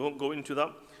 so we won't go into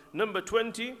that. Number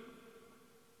 20,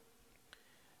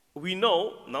 we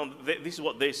know, now this is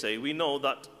what they say, we know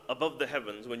that above the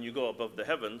heavens, when you go above the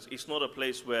heavens, it's not a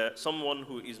place where someone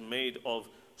who is made of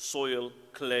soil,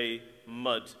 clay,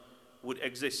 mud would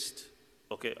exist.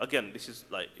 Okay, again, this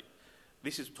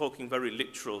is talking very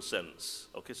literal sense.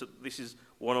 Okay, so this is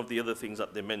one of the other things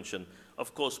that they mention.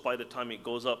 Of course, by the time it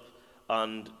goes up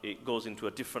and it goes into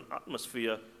a different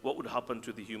atmosphere, what would happen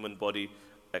to the human body,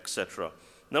 etc.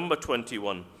 Number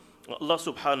 21. Allah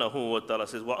subhanahu wa ta'ala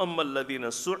says, وَأَمَّا الَّذِينَ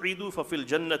سُعِدُوا فَفِي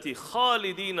الْجَنَّةِ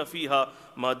خَالِدِينَ فِيهَا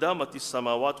مَا دَامَتِ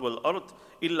السَّمَاوَاتُ وَالْأَرْضِ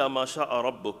إِلَّا مَا شَاءَ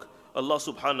رَبُّكَ Allah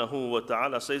subhanahu wa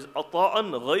ta'ala says, أَطَاءً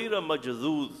غَيْرَ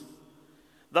مَجْذُوذ.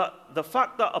 That the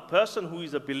fact that a person who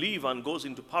is a believer and goes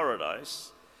into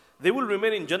paradise, they will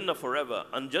remain in Jannah forever.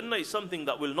 And Jannah is something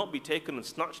that will not be taken and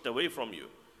snatched away from you.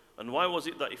 And why was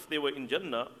it that if they were in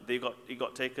Jannah, it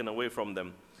got taken away from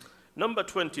them? Number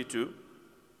 22,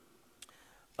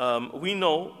 we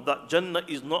know that Jannah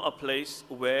is not a place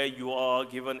where you are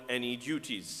given any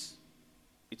duties.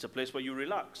 It's a place where you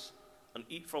relax and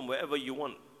eat from wherever you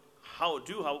want,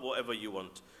 whatever you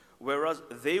want. Whereas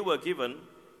they were given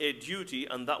a duty,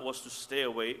 and that was to stay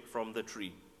away from the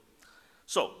tree.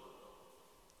 So,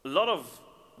 a lot of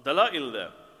dalail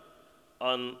there.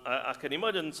 And I can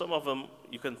imagine some of them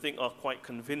you can think are quite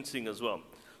convincing as well.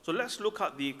 So let's look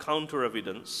at the counter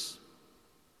evidence.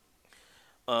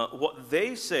 What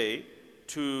they say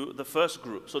to the first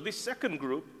group. So this second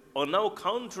group are now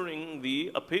countering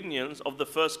the opinions of the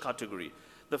first category.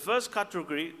 The first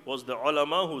category was the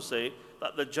ulama who say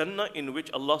that the Jannah in which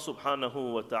Allah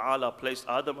subhanahu wa ta'ala placed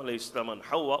Adam alayhi salam and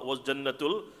Hawa was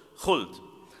Jannatul Khuld.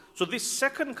 So this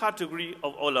second category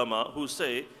of ulama who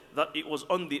say that it was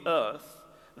on the earth,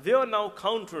 they are now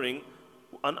countering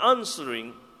and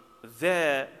answering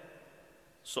their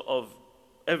sort of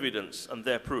evidence and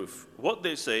their proof. What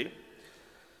they say,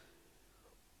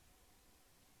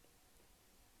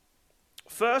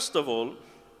 first of all,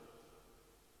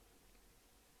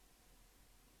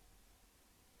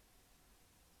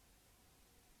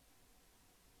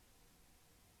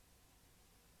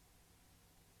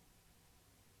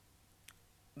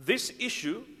 this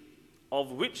issue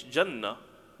of which Jannah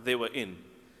they were in,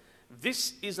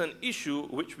 this is an issue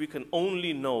which we can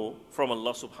only know from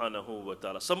Allah subhanahu wa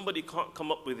ta'ala. Somebody can't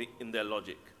come up with it in their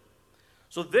logic.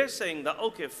 So they're saying that,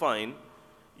 okay, fine,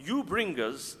 you bring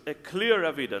us a clear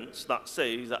evidence that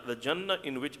says that the Jannah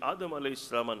in which Adam alayhi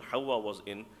salam and Hawa was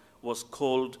in was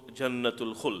called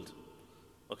Jannatul Khuld.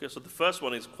 Okay, so the first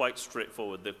one is quite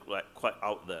straightforward, they're quite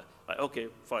out there. Like, okay,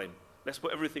 fine, let's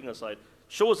put everything aside.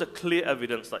 Show us a clear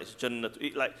evidence that it's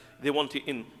Jannatul, like they want it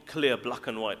in clear black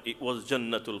and white. It was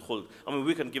Jannatul Khuld. I mean,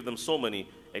 we can give them so many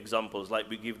examples. Like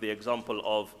we give the example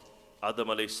of Adam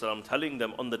alayhi salam telling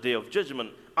them on the day of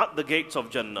judgment at the gates of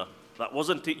Jannah, that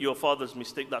wasn't it your father's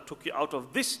mistake that took you out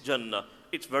of this Jannah.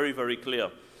 It's very, very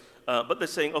clear. But they're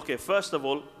saying, okay, first of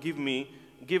all, give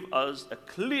us a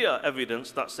clear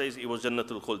evidence that says it was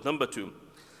Jannatul Khuld. Number two,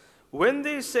 when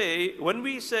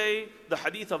we say the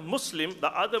hadith of Muslim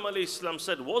that Adam alayhi salam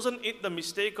said, wasn't it the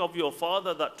mistake of your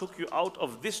father that took you out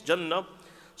of this Jannah?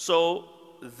 So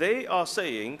they are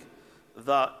saying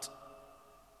that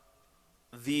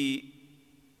this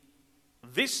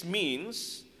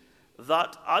means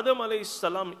that Adam alayhi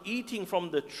salam eating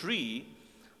from the tree,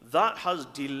 that has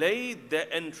delayed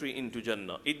their entry into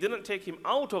Jannah. It didn't take him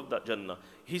out of that Jannah.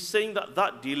 He's saying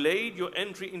that delayed your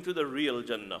entry into the real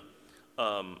Jannah.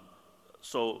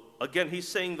 So again, he's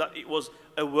saying that it was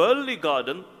a worldly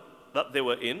garden that they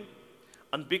were in,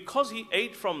 and because he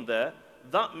ate from there,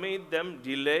 that made them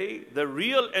delay the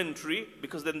real entry,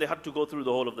 because then they had to go through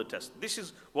the whole of the test. This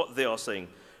is what they are saying.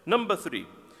 Number three,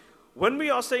 when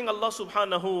we are saying Allah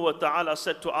subhanahu wa ta'ala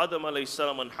said to Adam alayhi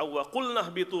salam and Hawa, قُلْنَا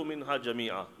اهْبِطُوا مِنْهَا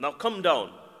جَمِيعًا. Now come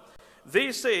down.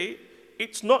 They say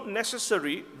it's not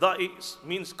necessary that it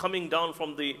means coming down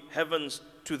from the heavens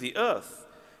to the earth.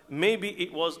 Maybe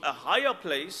it was a higher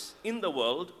place in the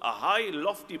world, a high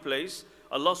lofty place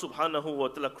Allah subhanahu wa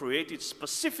ta'ala created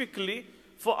specifically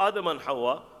for Adam and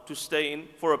Hawa to stay in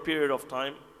for a period of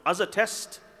time as a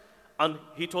test. And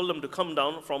he told them to come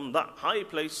down from that high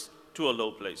place to a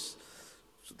low place.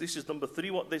 So this is number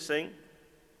three, what they're saying.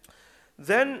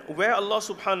 Then where Allah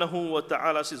subhanahu wa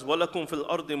ta'ala says, وَلَكُمْ فِي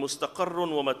الْأَرْضِ مُسْتَقَرٌّ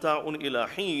وَمَتَاعٌ إِلَى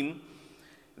حِينٍ,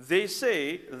 they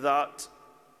say that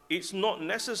it's not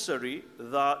necessary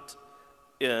that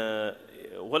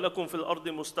وَلَكُمْ فِي الْأَرْضِ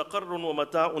مُسْتَقَرٌّ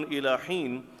وَمَتَاعٌ إِلَى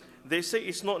حِينٍ. They say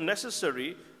it's not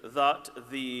necessary that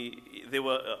they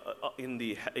were in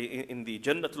the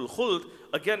Jannatul Khuld.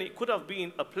 Again, it could have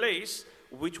been a place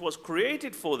which was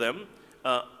created for them,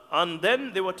 and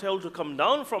then they were told to come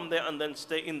down from there and then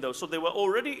stay in there. So they were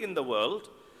already in the world,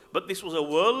 but this was a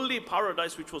worldly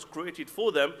paradise which was created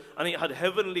for them, and it had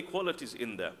heavenly qualities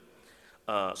in there.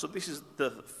 So this is the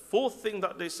fourth thing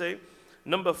that they say.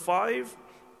 Number five,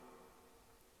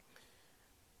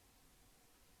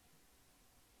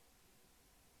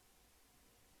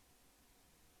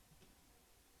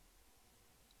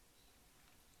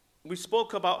 we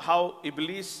spoke about how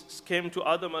Iblis came to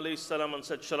Adam alayhi salam and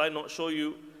said, shall I not show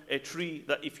you a tree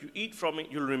that if you eat from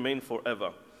it, you'll remain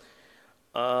forever?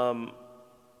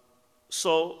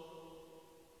 So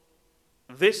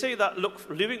they say that, look,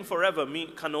 living forever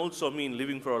can also mean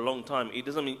living for a long time. It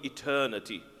doesn't mean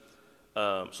eternity.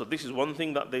 So this is one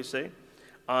thing that they say.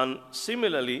 And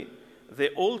similarly, they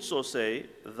also say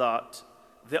that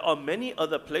there are many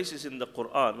other places in the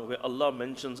Quran where Allah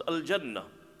mentions Al-Jannah.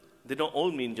 They don't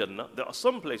all mean Jannah. There are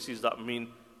some places that mean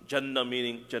Jannah,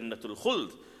 meaning Jannatul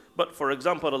Khuld. But for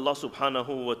example, Allah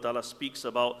subhanahu wa ta'ala speaks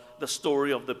about the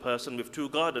story of the person with two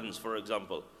gardens, for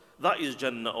example. That is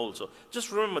Jannah also.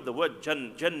 Just remember the word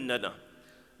Jannana.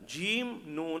 Jim,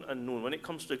 Noon, and Noon. When it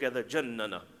comes together,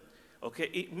 Jannana. Okay,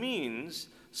 it means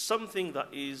something that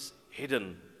is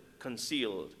hidden,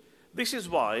 concealed. This is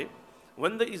why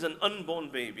when there is an unborn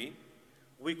baby,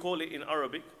 we call it in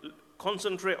Arabic,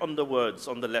 concentrate on the words,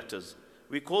 on the letters.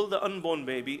 We call the unborn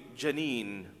baby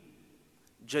Janeen.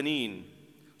 Janeen.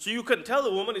 So you can tell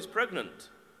the woman is pregnant.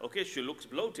 Okay, she looks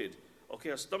bloated. Okay,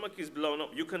 her stomach is blown up.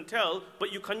 You can tell, but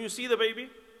can you see the baby?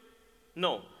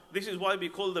 No. This is why we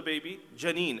call the baby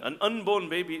Janeen. An unborn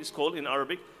baby is called in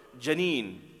Arabic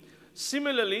Janeen.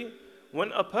 Similarly,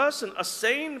 when a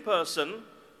sane person,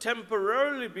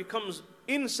 temporarily becomes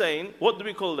insane, what do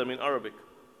we call them in Arabic?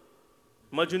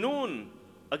 Majnoon.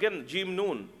 Again, Jim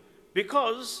Noon.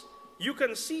 Because you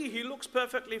can see he looks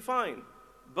perfectly fine,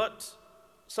 but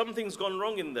something's gone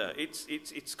wrong in there.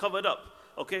 It's covered up.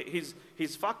 Okay,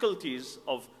 his faculties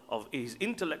of his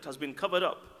intellect has been covered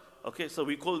up. Okay, so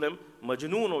we call them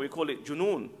Majnoon, or we call it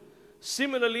Junoon.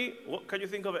 Similarly, what can you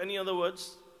think of any other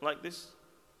words like this?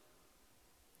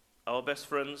 Our best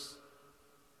friends.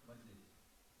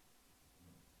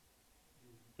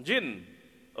 Jinn.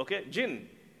 Okay, jinn.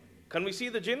 Can we see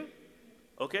the jinn?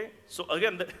 Okay, so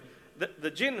again, the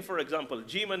jinn, for example,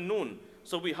 Jim and Noon.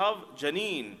 So we have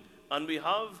Janeen, and we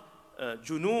have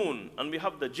Junoon, and we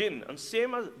have the jinn. And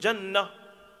same as Jannah.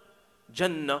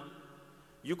 Jannah.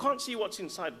 You can't see what's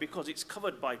inside because it's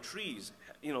covered by trees.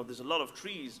 You know, there's a lot of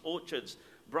trees, orchards,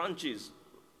 branches,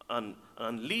 and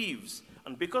leaves.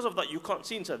 And because of that, you can't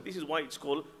see inside. This is why it's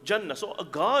called Jannah. So a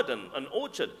garden, an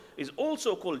orchard, is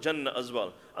also called Jannah as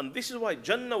well. And this is why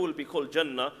Jannah will be called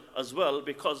Jannah as well,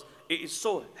 because it is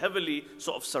so heavily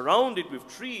sort of surrounded with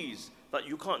trees that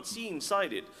you can't see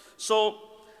inside it. So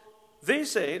they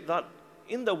say that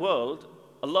in the world,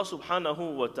 Allah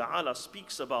subhanahu wa ta'ala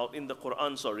speaks about, in the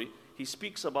Quran, He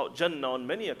speaks about Jannah on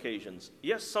many occasions.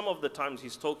 Yes, some of the times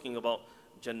He's talking about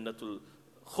Jannatul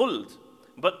Khuld,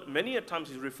 but many a times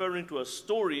He's referring to a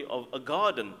story of a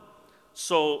garden.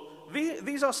 So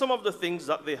these are some of the things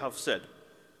that they have said.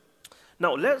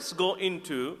 Now let's go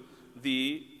into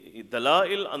the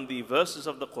Dalail and the verses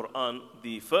of the Quran.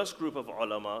 The first group of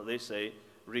ulama, they say,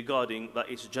 regarding that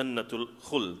it's Jannatul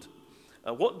Khuld.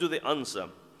 What do they answer?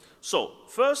 So,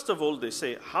 first of all, they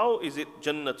say, how is it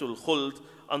Jannatul Khuld?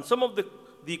 And some of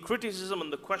the criticism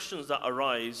and the questions that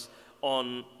arise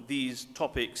on these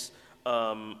topics,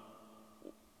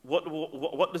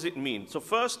 what does it mean? So,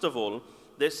 first of all,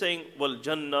 they're saying, well,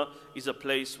 Jannah is a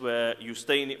place where you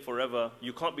stay in it forever.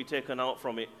 You can't be taken out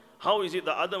from it. How is it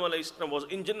that Adam alayhi salam was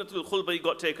in Jannatul Khuld, but he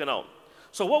got taken out?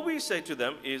 So, what we say to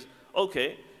them is,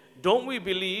 okay, don't we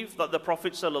believe that the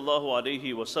Prophet sallallahu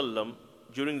alaihi wasallam,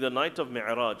 during the night of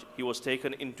Mi'raj, he was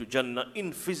taken into Jannah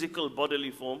in physical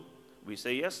bodily form? We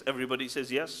say yes. Everybody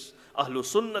says yes. Ahlul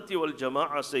Sunnati wal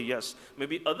Jama'ah say yes.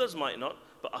 Maybe others might not,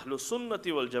 but Ahlul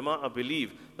Sunnati wal Jama'ah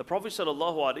believe the Prophet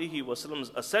sallallahu alaihi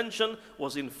wasallam's ascension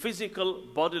was in physical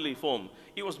bodily form.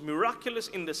 It was miraculous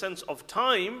in the sense of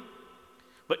time,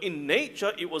 but in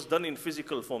nature it was done in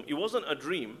physical form. It wasn't a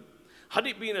dream. Had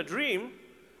it been a dream,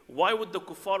 why would the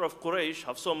kuffar of Quraysh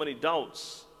have so many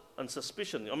doubts and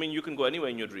suspicion? I mean, you can go anywhere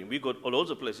in your dream. We go all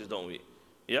loads of places, don't we?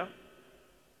 Yeah?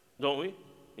 Don't we?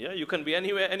 Yeah, you can be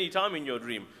anywhere, anytime in your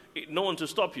dream. No one to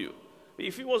stop you.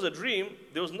 If it was a dream,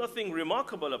 there was nothing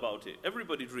remarkable about it.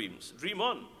 Everybody dreams. Dream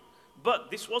on.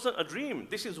 But this wasn't a dream.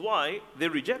 This is why they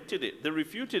rejected it. They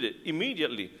refuted it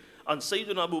immediately. And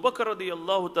Sayyidina Abu Bakr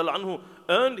radiyallahu ta'ala anhu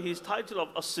earned his title of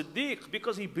As-Siddiq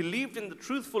because he believed in the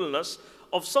truthfulness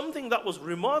of something that was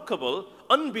remarkable,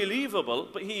 unbelievable,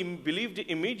 but he believed it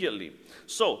immediately.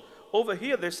 So, over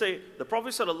here they say, the Prophet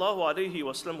sallallahu alaihi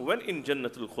wasallam went in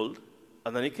Jannatul Khuld,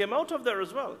 and then he came out of there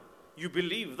as well. You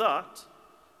believe that,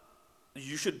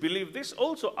 you should believe this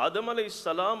also. Adam alayhi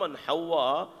salam and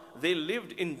Hawa, they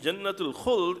lived in Jannatul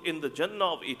Khuld, in the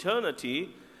Jannah of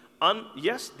eternity, and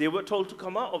yes, they were told to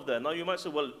come out of there. Now you might say,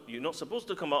 well, you're not supposed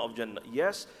to come out of Jannah.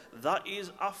 Yes, that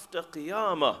is after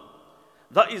Qiyamah.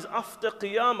 That is after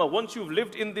Qiyamah. Once you've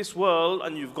lived in this world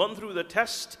and you've gone through the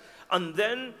test, and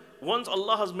then once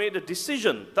Allah has made a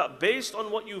decision that based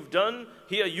on what you've done,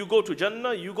 here you go to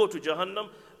Jannah, you go to Jahannam,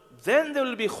 then there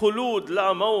will be khulud,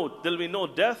 la maut, there will be no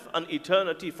death and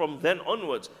eternity from then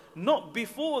onwards. Not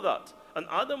before that. And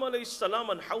Adam alayhi salam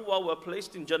and Hawa were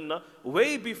placed in Jannah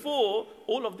way before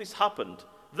all of this happened.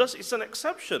 Thus, it's an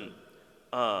exception.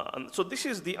 And so this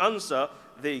is the answer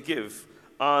they give.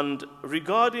 And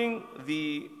regarding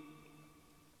the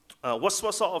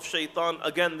waswasa of shaitan,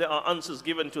 again, there are answers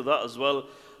given to that as well.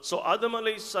 So Adam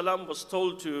alayhi salam was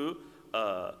told to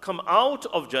come out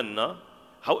of Jannah.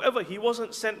 However, he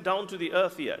wasn't sent down to the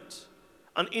earth yet.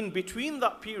 And in between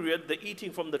that period, the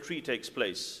eating from the tree takes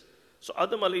place. So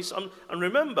Adam alayhi salam, and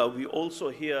remember, we also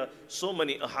hear so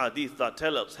many ahadith that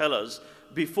tell us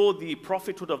before the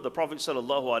prophethood of the Prophet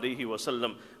sallallahu alaihi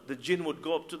wasallam, the jinn would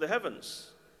go up to the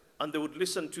heavens. And they would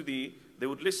listen to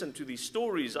the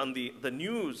stories and the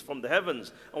news from the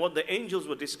heavens and what the angels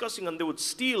were discussing, and they would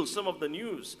steal some of the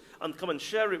news and come and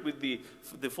share it with the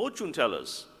fortune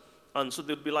tellers. And so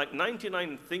there'd be like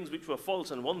 99 things which were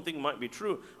false and one thing might be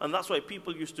true. And that's why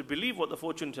people used to believe what the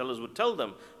fortune tellers would tell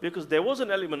them, because there was an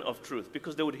element of truth,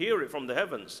 because they would hear it from the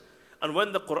heavens. And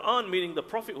when the Quran, meaning the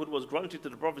prophethood, was granted to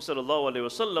the Prophet sallallahu alaihi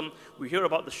wasallam, we hear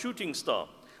about the shooting star.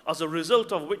 As a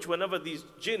result of which, whenever these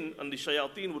jinn and the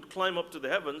shayateen would climb up to the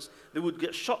heavens, they would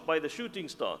get shot by the shooting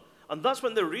star. And that's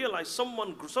when they realized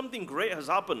something great has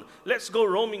happened. Let's go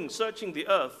roaming, searching the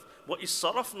earth. وَإِذْ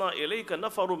صَرَفْنَا إِلَيْكَ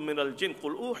نَفَرٌ مِّنَ الْجِنِّ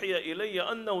قُلْ أُوحِيَ إِلَيَّ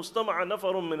أَنَّهُ اسْتَمَعَ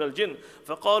نَفَرٌ مِّنَ الْجِنِّ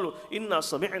فَقَالُوا إِنَّا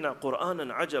سَمِعْنَا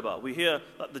قُرْآنًا عَجَبًا. We hear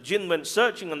that the jinn went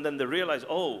searching, and then they realized,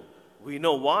 oh, we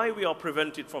know why we are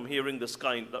prevented from hearing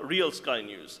the real sky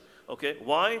news. Okay,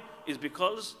 why? Is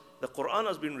because the Quran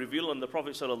has been revealed on the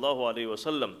Prophet sallallahu alaihi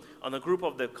wasallam, and a group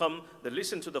of them come, they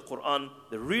listen to the Quran,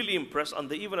 they're really impressed,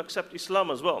 and they even accept Islam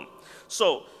as well.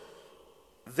 So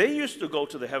they used to go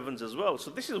to the heavens as well.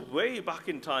 So this is way back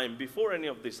in time, before any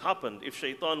of this happened. If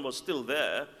Shaitan was still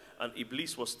there and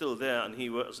Iblis was still there, and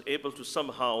he was able to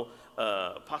somehow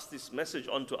pass this message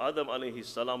on to Adam alayhi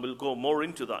salam, we'll go more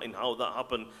into that, in how that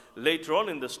happened later on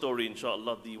in the story,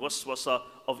 inshallah, the waswasa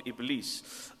of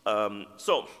Iblis.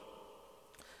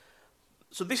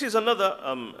 So this is another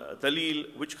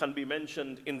dalil which can be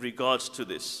mentioned in regards to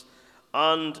this.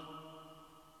 And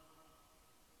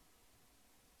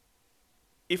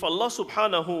if Allah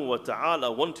subhanahu wa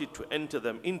ta'ala wanted to enter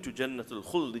them into Jannatul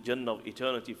Khuld, the Jannah of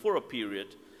eternity, for a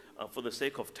period, for the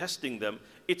sake of testing them,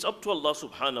 it's up to Allah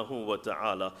subhanahu wa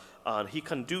ta'ala, and He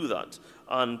can do that.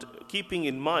 And keeping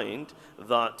in mind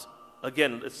that,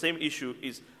 again, the same issue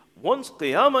is, once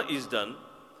Qiyamah is done,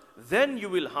 then you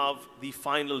will have the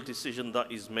final decision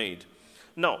that is made.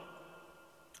 Now,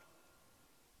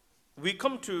 we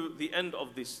come to the end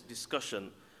of this discussion,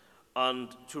 and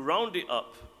to round it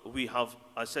up, we have,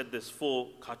 I said, there's 4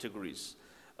 categories.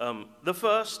 The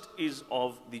first is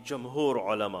of the Jamhur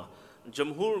ulama.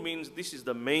 Jamhur means this is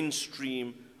the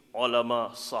mainstream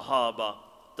ulama, Sahaba,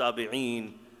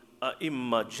 Tabi'een,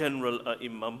 A'imma, general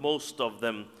A'imma, most of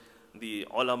them, the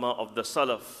ulama of the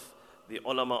Salaf, the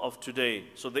ulama of today.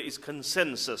 So there is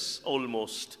consensus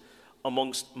almost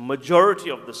amongst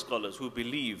majority of the scholars who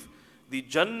believe the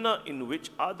Jannah in which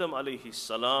Adam alayhi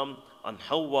salam and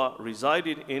Hawa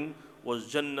resided in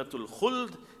was Jannatul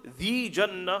Khuld, the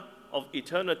Jannah of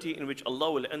eternity in which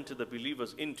Allah will enter the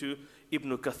believers into.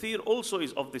 Ibn Kathir also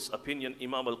is of this opinion.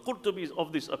 Imam al-Qurtubi is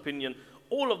of this opinion.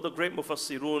 All of the great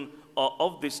mufassirun are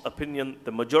of this opinion.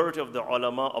 The majority of the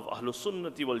ulama of Ahlus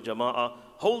Sunnati wal Jama'ah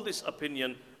hold this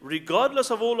opinion. Regardless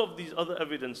of all of these other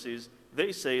evidences,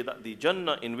 they say that the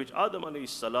Jannah in which Adam alayhi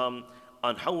salam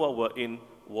and Hawa were in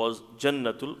was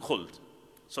Jannatul Khuld.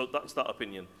 So that's that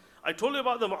opinion. I told you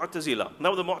about the Mu'tazila.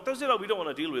 Now the Mu'tazila, we don't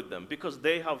want to deal with them because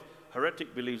they have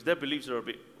heretic beliefs. Their beliefs are a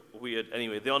bit weird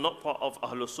anyway. They are not part of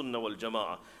Ahlus Sunnah wal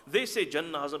Jama'ah. They say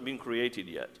Jannah hasn't been created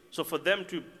yet. So for them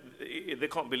to, they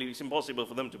can't believe, it's impossible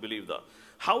for them to believe that.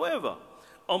 However,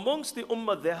 amongst the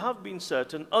Ummah, there have been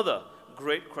certain other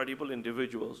great credible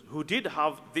individuals who did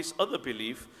have this other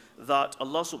belief that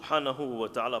Allah subhanahu wa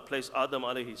ta'ala placed Adam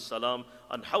alayhi salam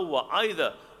and Hawa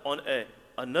either on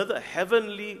another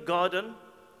heavenly garden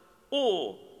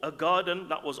or a garden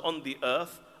that was on the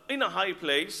earth in a high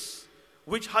place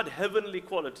which had heavenly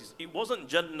qualities. It wasn't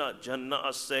Jannah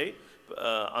as say,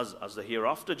 as the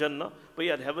hereafter Jannah, but he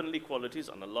had heavenly qualities,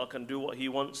 and Allah can do what He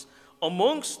wants.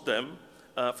 Amongst them,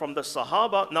 from the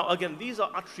Sahaba, now again, these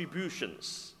are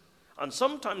attributions. And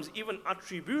sometimes even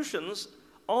attributions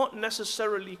aren't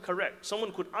necessarily correct.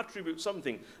 Someone could attribute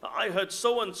something. I heard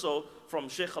so-and-so from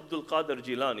Sheikh Abdul Qadir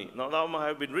Jilani. Now that might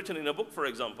have been written in a book, for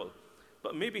example.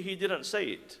 But maybe he didn't say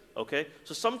it, okay?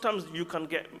 So sometimes you can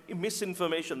get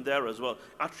misinformation there as well.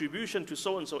 Attribution to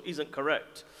so-and-so isn't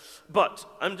correct. But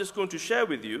I'm just going to share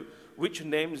with you which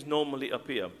names normally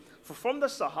appear. From the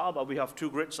Sahaba, we have two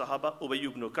great Sahaba, Ubay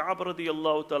ibn Ka'ab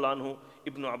radiyallahu ta'ala anhu,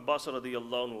 Ibn Abbas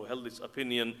radiyallahu anhu, who held this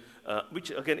opinion,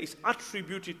 which again is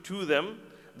attributed to them,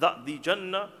 that the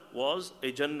Jannah was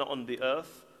a Jannah on the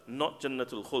earth, not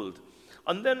Jannatul Khuld.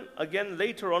 And then again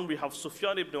later on we have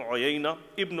Sufyan ibn Uyayna,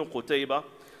 Ibn Qutaybah.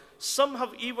 Some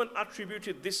have even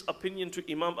attributed this opinion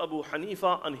to Imam Abu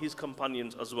Hanifa and his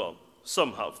companions as well.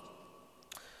 Some have.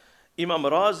 Imam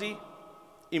Razi,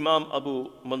 Imam Abu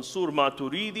Mansur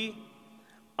Maturidi,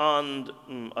 and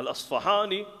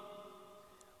Al-Asfahani.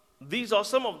 These are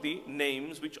some of the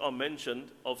names which are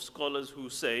mentioned of scholars who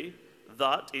say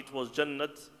that it was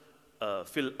Jannat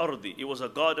fil Ardi. It was a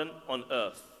garden on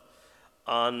earth.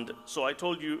 And so I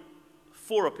told you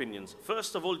four opinions.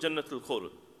 First of all, Jannatul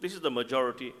Khuld. This is the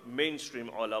majority, mainstream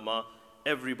ulama,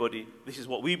 everybody. This is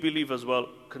what we believe as well.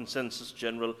 Consensus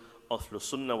general, Ahlus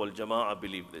Sunnah wal Jama'ah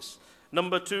believe this.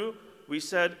 Number two, we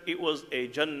said it was a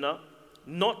Jannah,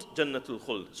 not Jannatul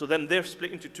Khuld. So then they're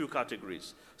split into two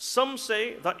categories. Some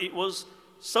say that it was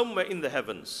somewhere in the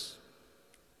heavens.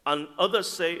 And others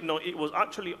say, no, it was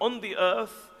actually on the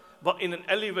earth, but in an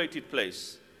elevated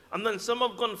place. And then some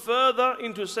have gone further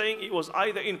into saying it was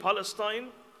either in Palestine,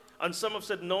 and some have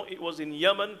said, no, it was in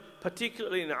Yemen,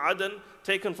 particularly in Aden,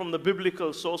 taken from the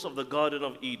biblical source of the Garden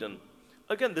of Eden.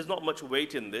 Again, there's not much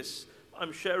weight in this.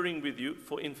 I'm sharing with you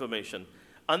for information.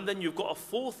 And then you've got a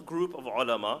fourth group of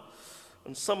ulama,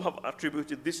 and some have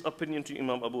attributed this opinion to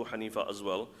Imam Abu Hanifa as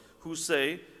well, who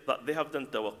say that they have done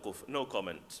tawaqquf, no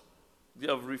comment. They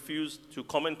have refused to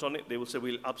comment on it. They will say,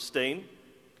 we'll abstain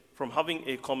from having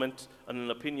a comment and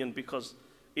an opinion because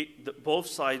both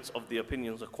sides of the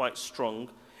opinions are quite strong.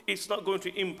 It's not going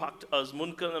to impact us.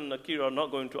 Munkar and Nakir are not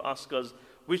going to ask us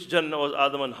which Jannah was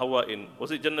Adam and Hawa in.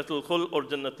 Was it Jannatul Khuld or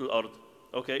Jannatul Ard?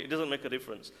 Okay, it doesn't make a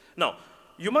difference. Now,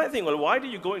 you might think, well, why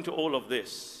did you go into all of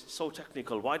this? So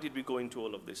technical. Why did we go into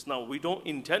all of this? Now, we don't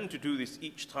intend to do this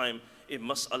each time a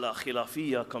mas'ala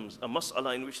khilafiyya comes, a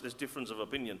mas'ala in which there's difference of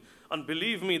opinion. And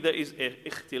believe me, there is a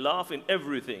ikhtilaf in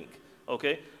everything.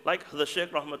 Okay, like the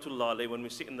Shaykh Rahmatullah alayhi, when we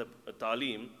sit in the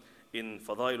Ta'aleem in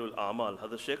Fadailul A'mal,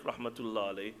 the Shaykh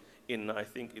Rahmatullah alayhi, I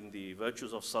think in the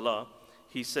Virtues of Salah,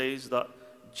 he says that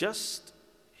just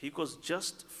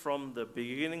from the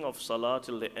beginning of Salah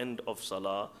till the end of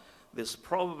Salah, there's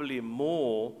probably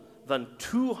more than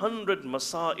 200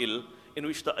 masail in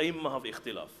which the A'immah have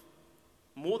ikhtilaf.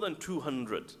 More than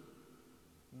 200.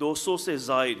 200 se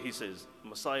zaid, he says,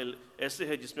 masail aise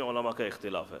hai jisme ulama ka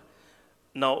ikhtilaf hai.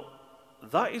 Now,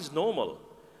 that is normal.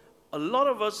 A lot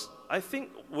of us, I think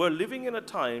we're living in a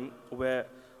time where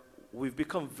we've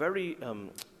become very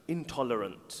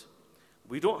intolerant.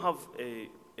 We don't have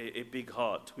a big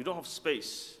heart. We don't have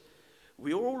space.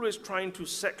 We are always trying to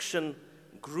section,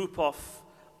 group off,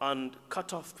 and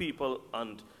cut off people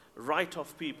and write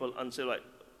off people and say, like,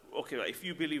 okay, if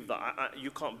you believe that, you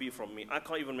can't be from me. I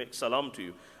can't even make salam to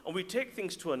you. And we take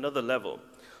things to another level.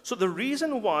 So the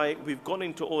reason why we've gone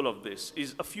into all of this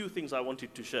is a few things I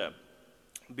wanted to share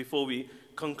before we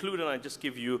conclude, and I just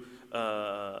give you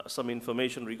some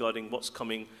information regarding what's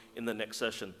coming in the next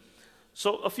session.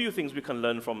 So a few things we can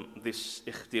learn from this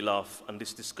ikhtilaf and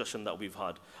this discussion that we've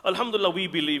had. Alhamdulillah, we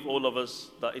believe, all of us,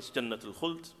 that it's Jannatul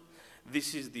Khuld.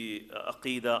 This is the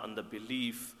aqidah and the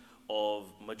belief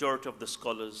of majority of the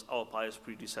scholars, our pious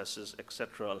predecessors,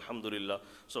 etc. Alhamdulillah.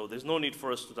 So there's no need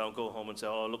for us to now go home and say,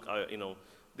 oh, look,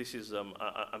 this is,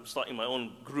 I'm starting my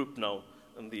own group now,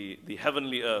 and the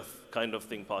heavenly earth kind of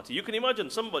thing party. You can imagine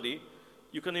somebody,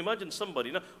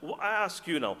 now, I ask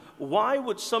you now, why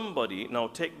would somebody now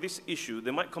take this issue,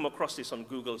 they might come across this on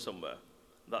Google somewhere,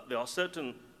 that there are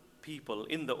certain people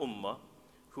in the ummah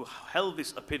who held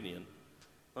this opinion.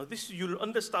 Now this, you'll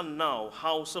understand now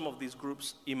how some of these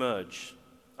groups emerge.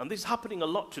 And this is happening a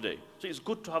lot today. So it's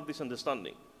good to have this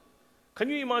understanding. Can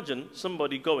you imagine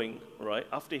somebody going, right,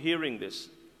 after hearing this,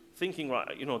 thinking, right,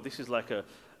 this is like a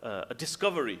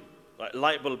discovery, like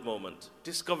light bulb moment,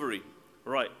 discovery,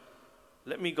 right,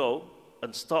 let me go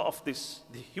and start off this.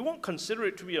 He won't consider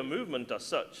it to be a movement as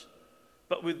such.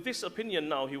 But with this opinion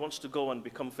now, he wants to go and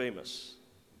become famous.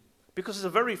 Because it's a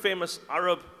very famous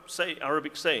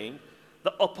Arabic saying,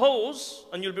 that oppose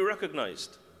and you'll be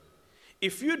recognized.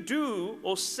 If you do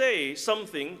or say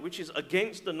something which is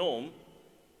against the norm,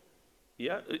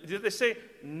 yeah, they say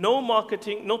no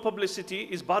marketing, no publicity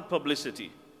is bad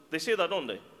publicity. They say that, don't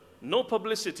they? No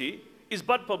publicity is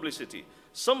bad publicity.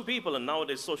 Some people, and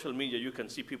nowadays social media, you can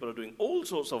see people are doing all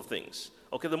sorts of things.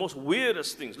 Okay, the most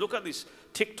weirdest things. Look at these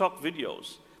TikTok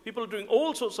videos. People are doing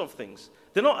all sorts of things.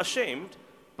 They're not ashamed,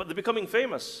 but they're becoming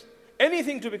famous.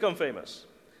 Anything to become famous.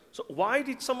 So why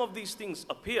did some of these things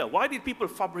appear? Why did people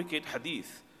fabricate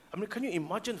hadith I mean, can you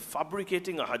imagine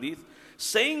fabricating a hadith,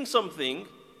 saying something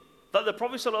that the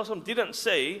Prophet ﷺ didn't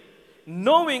say,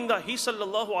 knowing that he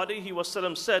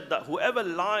ﷺ said that whoever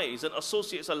lies and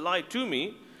associates a lie to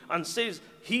me and says,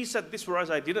 he said this whereas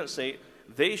I didn't say it,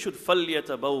 they should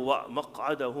فَلْيَتَبَوَّأْ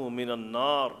مَقْعَدَهُ مِنَ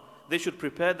النَّارِ. They should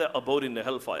prepare their abode in the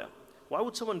hellfire. Why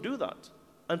would someone do that?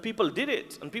 And people did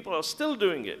it, and people are still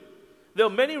doing it. There are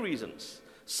many reasons.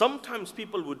 Sometimes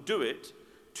people would do it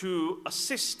to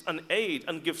assist and aid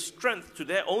and give strength to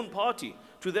their own party,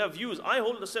 to their views. I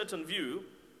hold a certain view,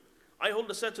 I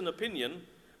hold a certain opinion,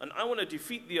 and I want to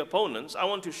defeat the opponents. I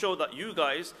want to show that you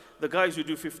guys, the guys who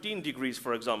do 15 degrees,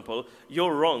 for example,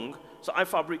 you're wrong. So I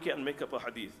fabricate and make up a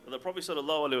hadith. The Prophet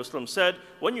ﷺ said,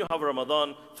 when you have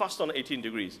Ramadan, fast on 18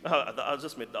 degrees. I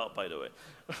just made that up, by the way.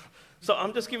 So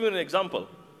I'm just giving you an example.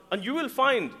 And you will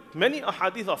find many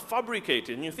ahadith are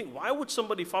fabricated, and you think, why would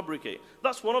somebody fabricate?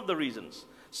 That's one of the reasons.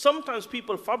 Sometimes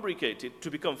people fabricate it to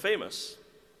become famous.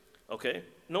 Okay?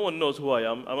 No one knows who I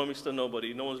am. I'm a Mr.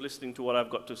 Nobody. No one's listening to what I've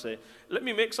got to say. Let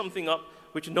me make something up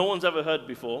which no one's ever heard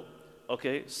before.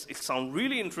 Okay? It sounds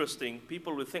really interesting.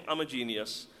 People will think I'm a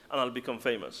genius, and I'll become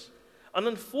famous. And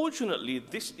unfortunately,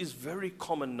 this is very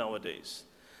common nowadays.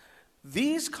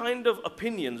 These kind of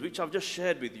opinions which I've just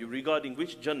shared with you regarding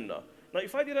which Jannah. Now,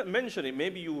 if I didn't mention it,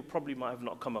 maybe you probably might have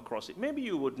not come across it. Maybe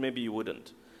you would, maybe you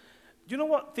wouldn't. Do you know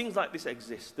what? Things like this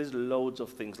exist. There's loads of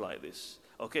things like this.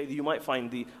 Okay, you might find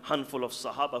the handful of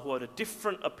Sahaba who had a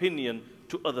different opinion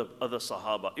to other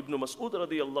Sahaba. Ibn Mas'ud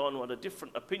radiallahu anhu had a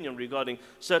different opinion regarding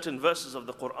certain verses of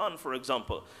the Quran, for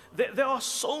example. There are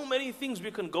so many things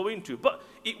we can go into, but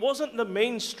it wasn't the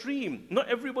mainstream. Not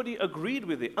everybody agreed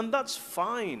with it, and that's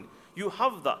fine. You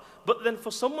have that. But then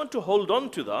for someone to hold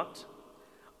on to that,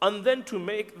 and then to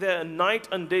make their night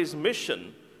and day's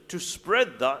mission to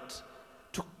spread that,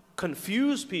 to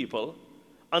confuse people,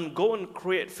 and go and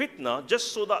create fitna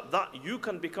just so that you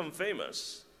can become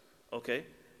famous, okay?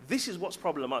 This is what's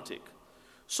problematic.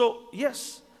 So,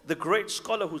 yes, the great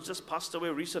scholar who's just passed away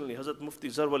recently, Hazrat Mufti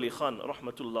Zarwali Khan,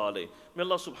 rahmatullah alayh. May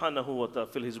Allah subhanahu wa ta'ala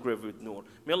fill his grave with nur.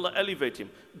 May Allah elevate him.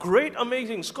 Great,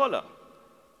 amazing scholar,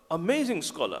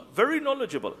 very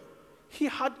knowledgeable. He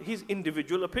had his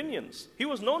individual opinions. He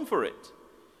was known for it,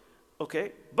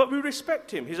 okay? But we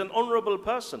respect him. He's an honorable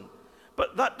person.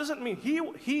 But that doesn't mean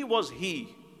he was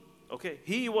he. Okay,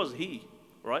 he was he,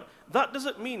 right? That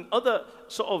doesn't mean other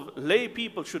sort of lay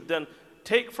people should then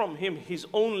take from him his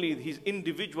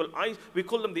individual, we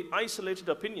call them the isolated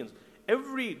opinions.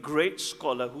 Every great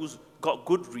scholar who's got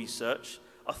good research,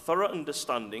 a thorough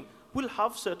understanding, will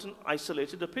have certain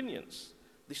isolated opinions.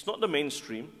 This is not the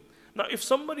mainstream. Now, if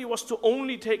somebody was to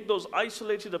only take those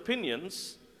isolated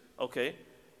opinions, okay,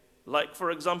 like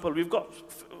for example, we've got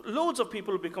loads of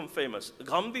people who become famous.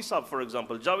 Ghamdi Sahib, for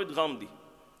example, Javed Ghamdi.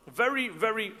 Very,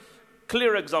 very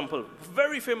clear example.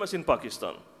 Very famous in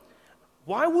Pakistan.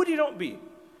 Why would he not be?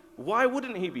 Why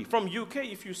wouldn't he be? From UK,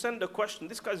 if you send a question,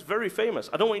 this guy's very famous.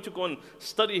 I don't want you to go and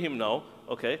study him now,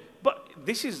 okay? But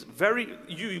this is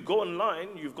you go online,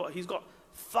 he's got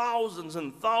thousands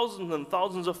and thousands and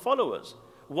thousands of followers.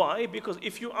 Why? Because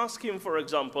if you ask him, for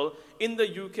example, in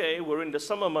the UK, we're in the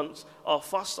summer months, our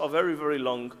fasts are very, very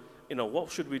long. You know,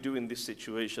 what should we do in this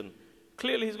situation?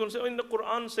 Clearly, he's going to say, in the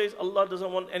Quran says, Allah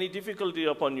doesn't want any difficulty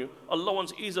upon you. Allah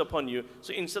wants ease upon you.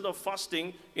 So instead of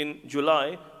fasting in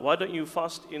July, why don't you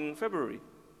fast in February?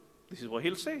 This is what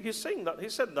he'll say. He's saying that. He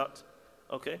said that.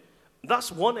 Okay?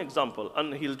 That's one example.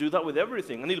 And he'll do that with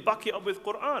everything. And he'll back it up with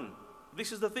Quran.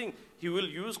 This is the thing. He will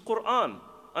use Quran.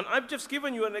 And I've just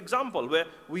given you an example where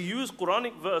we use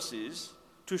Quranic verses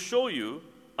to show you,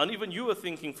 and even you were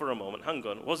thinking for a moment, hang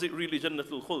on, was it really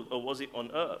Jannatul Khuld or was it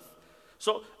on earth?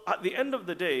 So at the end of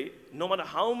the day, no matter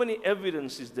how many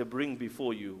evidences they bring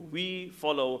before you, we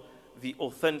follow the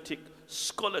authentic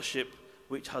scholarship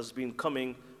which has been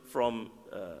coming from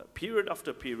period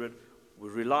after period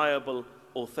with reliable,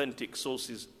 authentic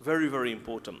sources. Very, very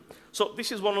important. So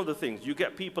this is one of the things. You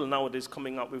get people nowadays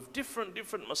coming up with different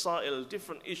masail,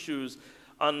 different issues.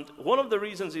 And one of the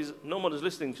reasons is no one is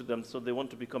listening to them, so they want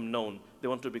to become known. They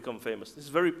want to become famous. This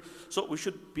is so we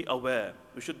should be aware.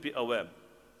 We should be aware.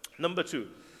 Number two,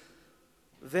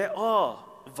 there are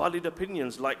valid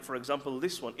opinions, like, for example,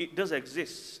 this one. It does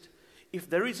exist. If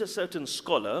there is a certain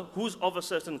scholar who's of a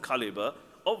certain caliber,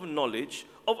 of knowledge,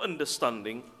 of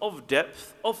understanding, of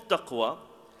depth, of taqwa,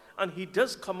 and he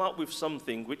does come out with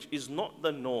something which is not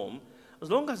the norm,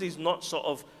 as long as he's not sort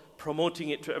of promoting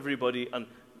it to everybody, and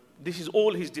this is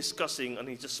all he's discussing, and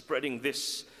he's just spreading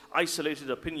this isolated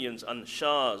opinions and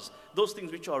shahs, those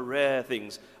things which are rare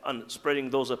things, and spreading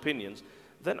those opinions,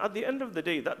 then at the end of the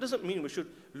day, that doesn't mean we should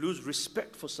lose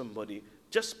respect for somebody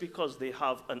just because they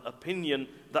have an opinion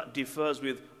that differs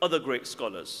with other great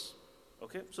scholars.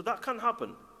 Okay, so that can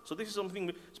happen. So this is something,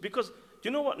 it's because, do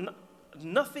you know what,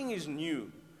 nothing is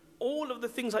new. All of the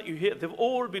things that you hear, they've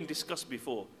all been discussed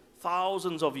before.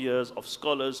 Thousands of years of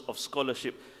scholars, of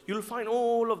scholarship. You'll find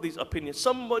all of these opinions.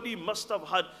 Somebody must have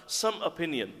had some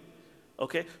opinion.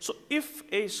 Okay, so if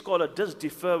a scholar does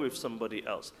differ with somebody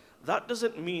else, that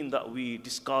doesn't mean that we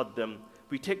discard them.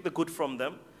 We take the good from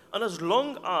them. And as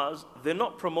long as they're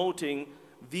not promoting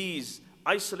these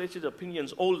isolated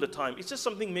opinions all the time, it's just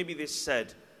something maybe they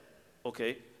said,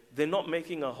 okay? They're not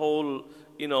making a whole,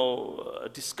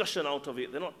 discussion out of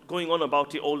it. They're not going on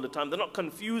about it all the time. They're not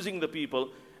confusing the people.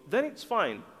 Then it's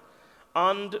fine.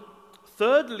 And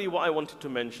thirdly, what I wanted to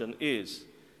mention is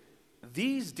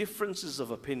these differences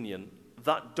of opinion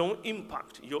that don't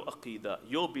impact your aqeedah,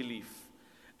 your belief,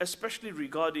 especially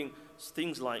regarding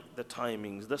things like the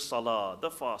timings, the salah,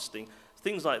 the fasting,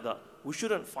 things like that, we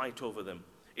shouldn't fight over them.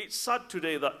 It's sad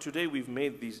today that today we've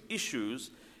made these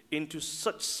issues into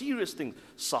such serious things.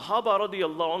 Sahaba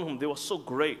radiallahu anhum, they were so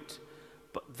great,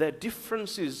 but their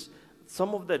differences,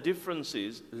 some of their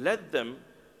differences led them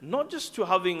not just to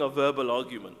having a verbal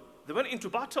argument, they went into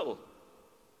battle.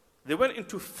 They went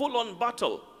into full-on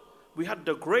battle. We had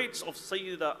the greats of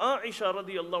Sayyida Aisha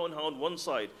radiallahu anha on one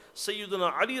side,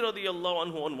 Sayyidina Ali radiallahu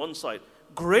anhu on one side.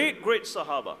 Great, great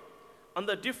Sahaba. And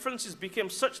the differences became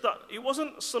such that it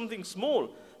wasn't something small.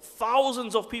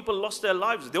 Thousands of people lost their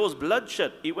lives. There was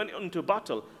bloodshed. It went into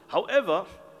battle. However,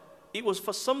 it was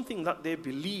for something that they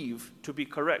believe to be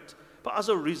correct. But as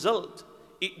a result,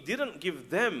 it didn't give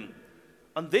them,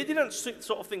 and they didn't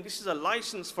sort of think this is a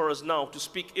license for us now to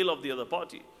speak ill of the other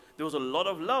party. There was a lot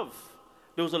of love.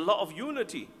 There was a lot of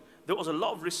unity. There was a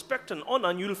lot of respect and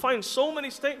honor. And you'll find so many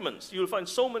statements. You'll find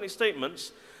so many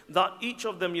statements that each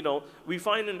of them, we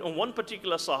find in one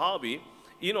particular Sahabi,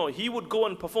 he would go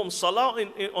and perform salah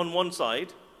on one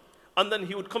side, and then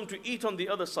he would come to eat on the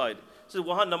other side. He says,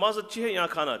 "Wahan namaz achhi hai, yahan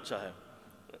khana acha hai."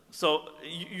 So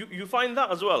you find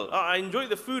that as well. I enjoy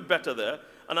the food better there,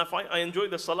 and I enjoy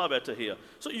the salah better here.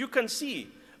 So you can see,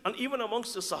 and even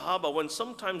amongst the Sahaba, when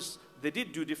sometimes they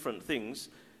did do different things,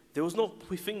 there was no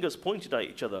fingers pointed at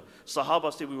each other.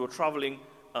 Sahaba said we were traveling,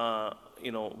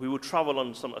 we would travel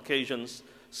on some occasions.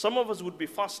 Some of us would be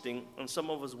fasting, and some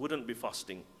of us wouldn't be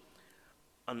fasting.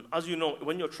 And as you know,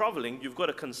 when you're traveling, you've got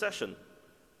a concession.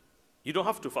 You don't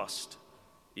have to fast.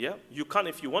 Yeah, you can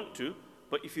if you want to,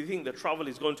 but if you think the travel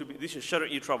is going to be, this is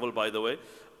Shari'i travel, by the way.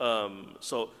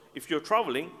 So if you're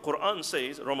traveling, Quran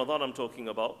says, Ramadan I'm talking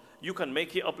about, you can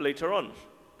make it up later on.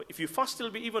 But if you fast,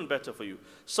 it'll be even better for you.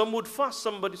 Some would fast,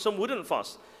 some wouldn't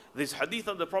fast. This hadith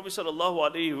of the Prophet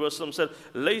ﷺ said,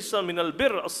 "Laysa min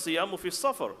al-birr as-siyamu fi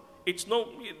safar." It's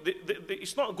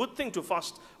not a good thing to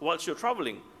fast whilst you're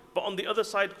traveling. But on the other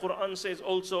side, Quran says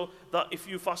also that if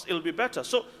you fast, it'll be better.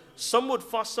 So some would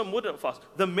fast, some wouldn't fast.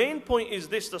 The main point is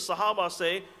this: the Sahaba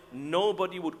say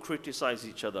nobody would criticize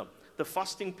each other. The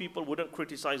fasting people wouldn't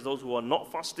criticize those who are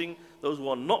not fasting. Those who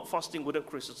are not fasting wouldn't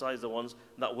criticize the ones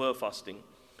that were fasting.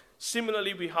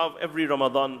 Similarly, we have every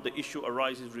Ramadan, the issue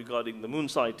arises regarding the moon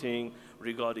sighting,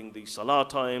 regarding the salah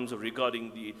times,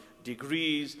 regarding the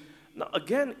degrees. Now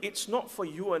again, it's not for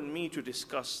you and me to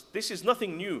discuss. This is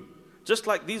nothing new. Just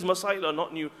like these masail are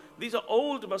not new. These are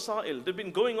old masail. They've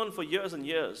been going on for years and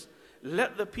years.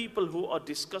 Let the people who are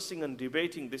discussing and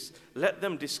debating this, let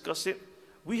them discuss it.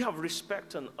 We have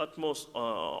respect and utmost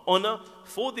honor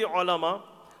for the ulama,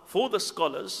 for the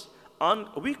scholars, and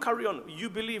we carry on. You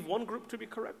believe one group to be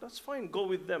correct, that's fine, go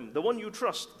with them. The one you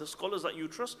trust, the scholars that you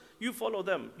trust, you follow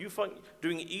them. You find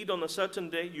doing Eid on a certain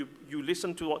day, you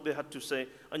listen to what they had to say,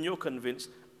 and you're convinced,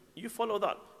 you follow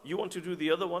that. You want to do the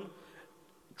other one,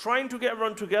 trying to get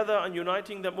everyone together and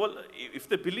uniting them. Well, if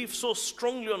they believe so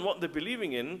strongly on what they're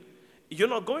believing in, you're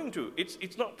not going to.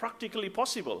 It's not practically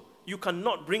possible. You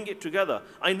cannot bring it together.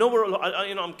 I know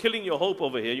I'm killing your hope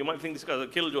over here. You might think this guy's a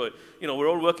killjoy. We're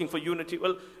all working for unity.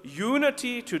 Well,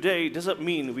 unity today doesn't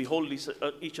mean we hold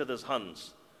each other's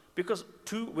hands, because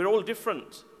we're all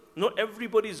different. Not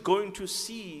everybody's going to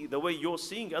see the way you're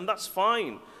seeing, and that's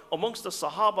fine. Amongst the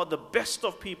Sahaba, the best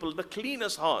of people, the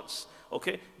cleanest hearts,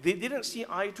 okay, they didn't see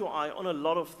eye to eye on a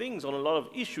lot of things, on a lot of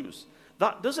issues.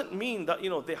 That doesn't mean that,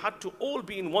 they had to all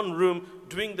be in one room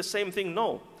doing the same thing.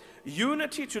 No.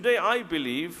 Unity today, I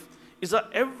believe, is that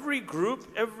every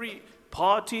group, every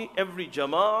party, every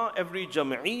jama'ah, every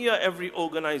jam'iyyah, every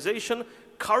organization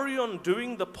carry on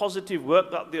doing the positive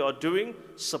work that they are doing,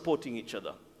 supporting each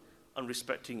other and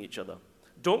respecting each other.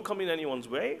 Don't come in anyone's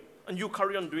way, and you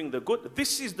carry on doing the good.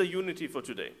 This is the unity for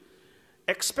today.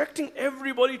 expecting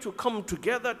everybody to come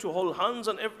together to hold hands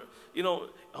and you know,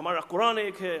 हमारा Quran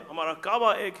एक है, हमारा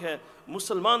Kaaba एक है,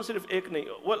 मुसलमान सिर्फ एक नहीं.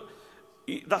 Well,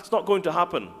 that's not going to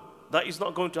happen. That is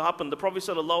not going to happen. The Prophet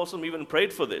ﷺ even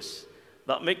prayed for this,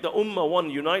 that make the ummah one,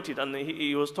 united, and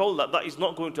he was told that that is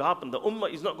not going to happen. The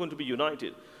ummah is not going to be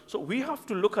united. So we have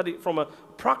to look at it from a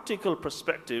practical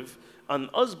perspective, and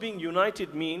us being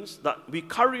united means that we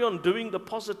carry on doing the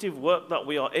positive work that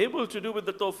we are able to do with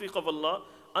the tawfiq of Allah,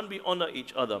 and we honor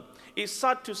each other. It's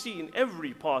sad to see in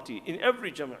every party, in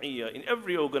every jam'iyyah, in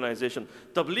every organization,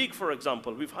 Tabligh, for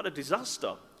example, we've had a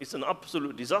disaster. It's an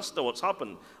absolute disaster what's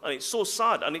happened, and it's so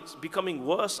sad, and it's becoming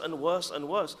worse and worse and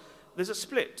worse. There's a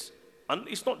split, and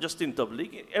it's not just in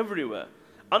Tabligh, everywhere.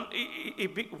 And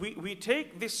we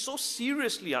take this so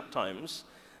seriously at times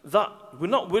that we're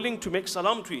not willing to make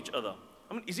salam to each other.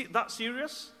 I mean, is it that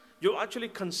serious? You're actually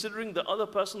considering the other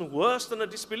person worse than a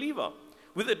disbeliever.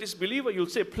 With a disbeliever, you'll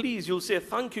say please, you'll say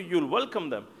thank you, you'll welcome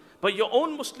them. But your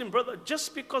own Muslim brother,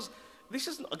 just because, this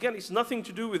is, again, it's nothing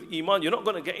to do with Iman. You're not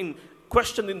going to get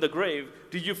questioned in the grave.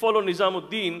 Did you follow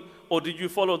Nizamuddin or did you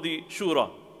follow the Shura?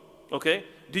 Okay?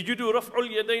 Did you do Raf'ul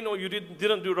Yadayn or you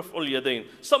didn't do Raf'ul Yadayn?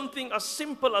 Something as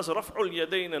simple as Raf'ul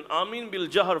Yadayn and Amin bil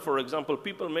Jahar, for example,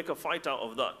 people make a fight out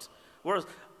of that. Whereas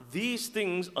these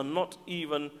things are not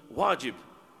even wajib.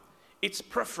 It's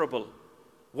preferable.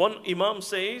 One Imam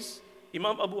says,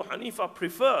 Imam Abu Hanifa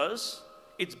prefers,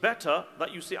 it's better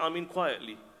that you say Amin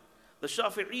quietly. The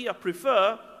Shafi'iyah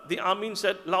prefer the Amin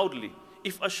said loudly.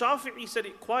 If a Shafi'i said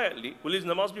it quietly, will his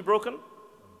namaz be broken?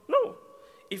 No.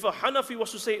 If a Hanafi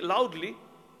was to say it loudly,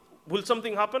 will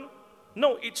something happen?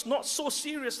 No, it's not so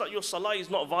serious that your salah is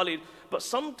not valid, but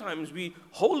sometimes we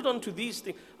hold on to these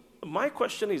things. My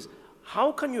question is,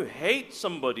 how can you hate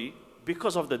somebody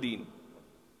because of the deen?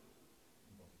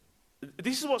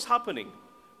 This is what's happening.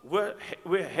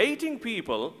 We're hating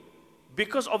people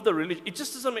because of the religion. It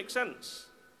just doesn't make sense.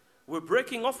 We're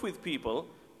breaking off with people,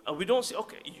 and we don't say,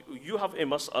 okay, you have a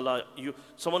mas'ala,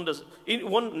 someone does,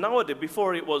 nowadays,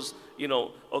 before it was, you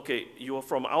know, okay, you are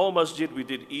from our masjid, we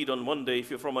did Eid on one day. If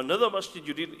you're from another masjid,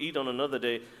 you did Eid on another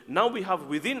day. Now we have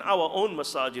within our own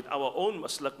masajid, our own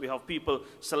maslak, we have people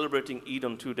celebrating Eid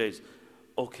on 2 days.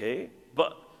 Okay,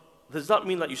 but does that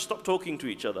mean that you stop talking to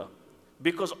each other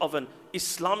because of an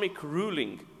Islamic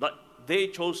ruling that they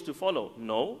chose to follow?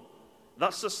 No,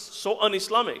 that's just so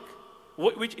un-Islamic.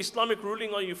 Which Islamic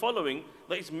ruling are you following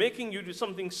that is making you do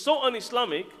something so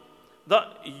un-Islamic that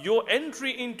your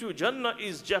entry into Jannah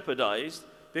is jeopardized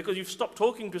because you've stopped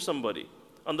talking to somebody?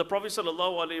 And the Prophet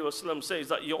ﷺ says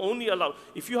that you're only allowed,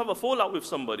 if you have a fallout with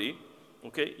somebody,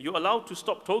 okay, you're allowed to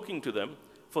stop talking to them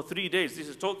for 3 days. This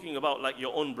is talking about like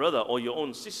your own brother or your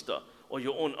own sister or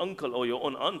your own uncle or your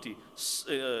own auntie.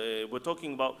 We're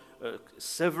talking about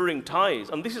severing ties.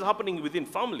 And this is happening within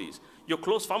families, your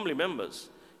close family members.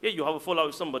 Yeah, you have a fallout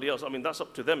with somebody else. I mean, that's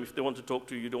up to them. If they want to talk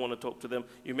to you, you don't want to talk to them,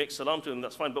 you make salam to them,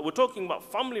 that's fine. But we're talking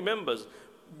about family members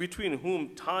between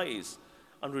whom ties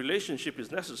and relationship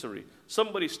is necessary.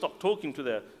 Somebody stopped talking to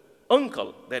their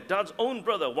uncle, their dad's own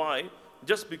brother. Why?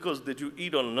 Just because they do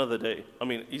Eid on another day. I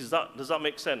mean, does that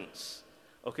make sense?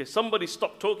 Okay, somebody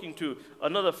stopped talking to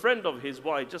another friend of his.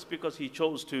 Why? Just because he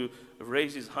chose to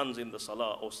raise his hands in the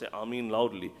salah or say Ameen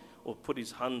loudly or put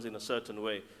his hands in a certain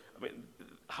way. I mean,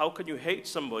 how can you hate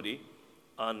somebody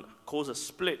and cause a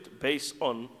split based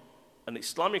on an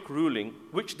Islamic ruling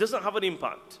which doesn't have an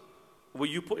impact? Where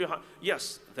you put your hand,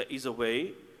 yes, there is a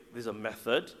way, there's a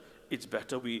method. It's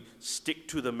better we stick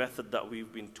to the method that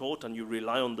we've been taught and you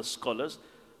rely on the scholars.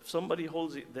 If somebody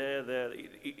holds it there,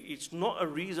 it's not a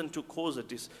reason to cause a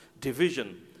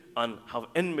division and have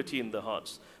enmity in the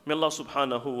hearts. May Allah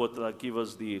subhanahu wa ta'ala give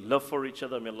us the love for each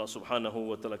other. May Allah subhanahu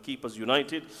wa ta'ala keep us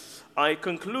united. I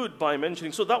conclude by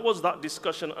mentioning, so that was that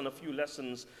discussion and a few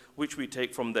lessons which we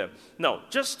take from there. Now,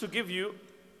 just to give you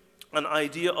an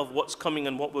idea of what's coming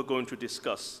and what we're going to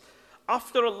discuss.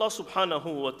 After Allah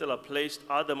subhanahu wa ta'ala placed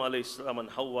Adam alayhi salam and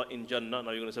Hawa in Jannah,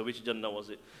 now you're going to say, which Jannah was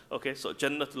it? Okay, so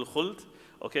Jannatul Khuld,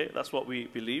 okay, that's what we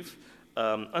believe.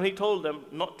 And he told them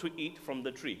not to eat from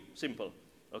the tree, simple,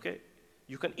 okay?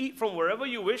 You can eat from wherever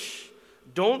you wish,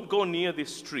 don't go near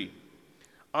this tree.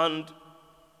 And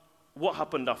what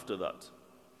happened after that?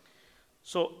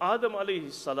 So Adam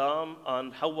alayhi salam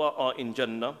and Hawa are in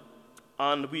Jannah,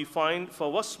 and we find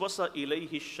فَوَسْوَسَ إِلَيْهِ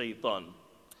الشَّيْطَانِ.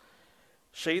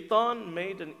 Shaitan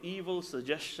made an evil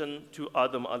suggestion to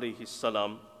Adam alayhi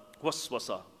salam,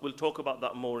 waswasa. We'll talk about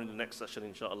that more in the next session,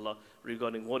 inshallah,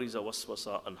 regarding what is a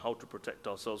waswasa and how to protect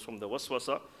ourselves from the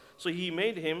waswasa. So he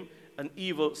made him an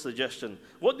evil suggestion.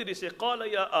 What did he say? قَالَ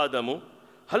يَا آدَمُ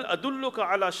هَلْ أَدُلُّكَ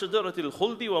عَلَى شَجَرَةِ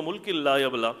الْخُلْدِ وَمُلْكٍ لَا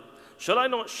يَبْلَى. shall I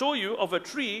not show you of a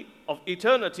tree of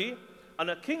eternity and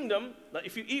a kingdom that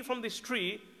if you eat from this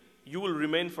tree, you will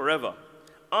remain forever.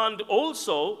 And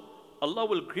also, Allah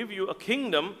will give you a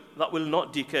kingdom that will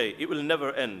not decay. It will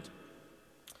never end.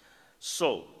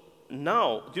 So,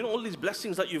 now, do you know all these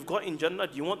blessings that you've got in Jannah,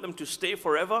 do you want them to stay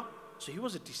forever? So he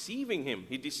was deceiving him.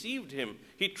 He deceived him.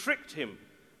 He tricked him.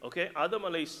 Okay, Adam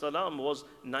alayhi salam was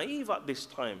naive at this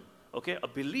time. Okay, a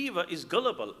believer is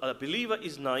gullible. A believer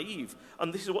is naive.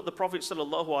 And this is what the Prophet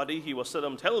sallallahu alaihi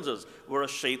wasallam tells us.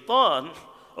 Whereas shaitan,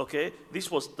 okay, this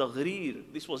was taghreer,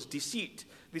 this was deceit,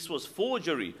 this was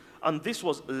forgery, and this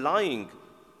was lying,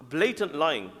 blatant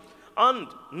lying. And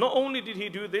not only did he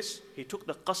do this, he took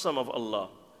the qasam of Allah.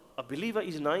 A believer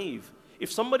is naive.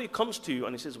 If somebody comes to you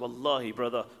and he says, Wallahi,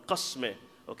 brother, qasme,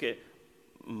 okay,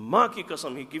 maki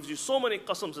qasam, he gives you so many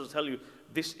qasams to tell you,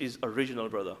 this is original,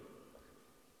 brother.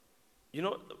 You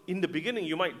know, in the beginning,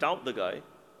 you might doubt the guy,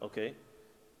 okay,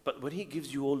 but when he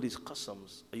gives you all these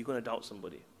qasams, are you going to doubt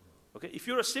somebody? Okay, if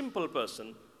you're a simple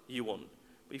person, you won't.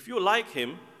 But if you like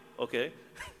him, okay,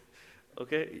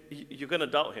 okay, you're going to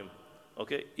doubt him.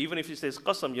 Okay, even if he says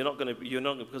qasam, you're not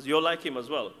because you're like him as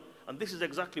well. And this is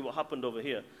exactly what happened over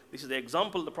here. This is the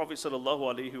example the Prophet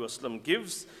sallallahu alaihi wasallam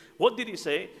gives. What did he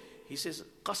say? He says,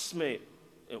 qasme,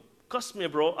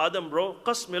 bro, Adam, bro,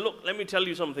 qasme, look, let me tell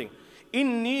you something.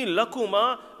 Inni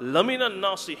lakuma laminan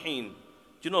nasihin.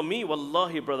 Do you know me?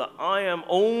 Wallahi, brother, I am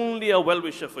only a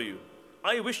well-wisher for you.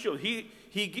 I wish you.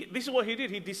 This is what he did.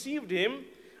 He deceived him,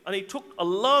 and he took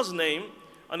Allah's name,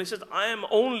 and he said, I am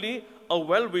only a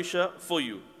well-wisher for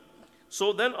you.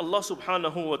 So then Allah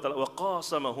subhanahu wa ta'ala,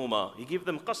 وَقَاسَمَهُمَا, He gave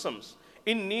them qasams.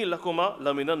 Inni lakuma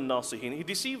laminan nasihin. He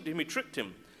deceived him, he tricked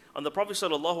him. And the Prophet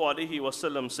sallallahu alaihi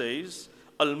wasallam says,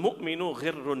 Al-mu'minu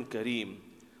ghirrun kareem,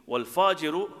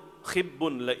 wal-fajiru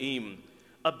khibbun la'im.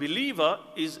 A believer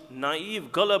is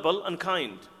naive, gullible, and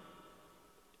kind.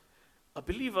 A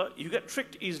believer, you get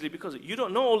tricked easily because you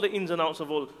don't know all the ins and outs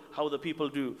of all how the people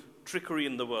do trickery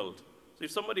in the world. So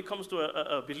if somebody comes to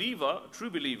a believer, a true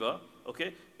believer,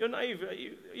 okay, you're naive,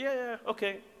 yeah,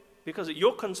 okay. Because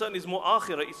your concern is more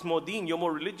akhirah, it's more deen, you're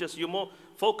more religious, you're more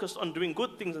focused on doing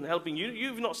good things and helping.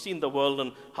 You've not seen the world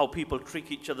and how people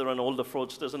trick each other and all the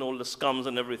fraudsters and all the scums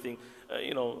and everything.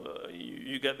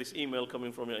 You get this email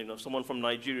coming from, someone from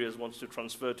Nigeria wants to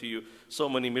transfer to you so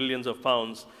many millions of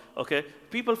pounds. Okay,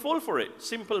 people fall for it.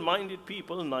 Simple-minded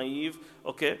people, naive.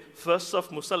 Okay, first of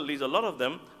musallis, a lot of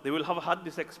them, they will have had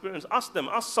this experience. Ask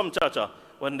some chacha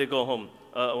when they go home,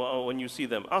 when you see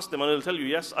them. Ask them and they'll tell you,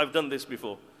 yes, I've done this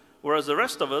before. Whereas the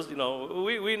rest of us, we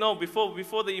know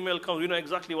before the email comes, we know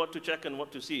exactly what to check and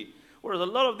what to see. Whereas a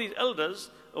lot of these elders,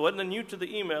 when they're new to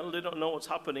the email, they don't know what's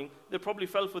happening. They probably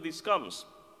fell for these scams.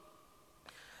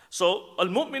 So,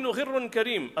 al-mu'minu ghirrun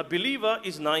kareem. A believer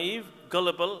is naive,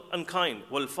 gullible, and kind.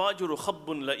 Wal-fajiru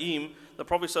khabbun la'im. The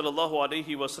Prophet sallallahu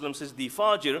alaihi wasallam says, the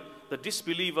fajir, the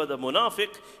disbeliever, the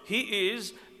munafiq, he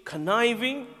is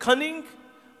cunning,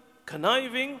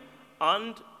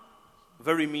 and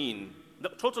very mean. The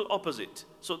total opposite.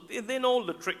 So they know all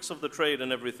the tricks of the trade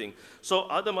and everything. So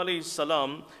Adam alayhi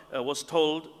salam was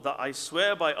told that I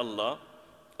swear by Allah,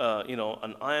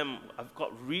 and I'm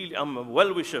a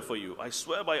well-wisher for you. I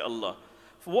swear by Allah.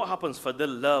 For what happens?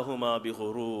 فَدَلَّهُمَا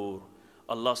بِغُرُورٍ.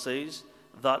 Allah says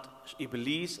that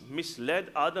Iblis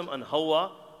misled Adam and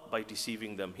Hawa by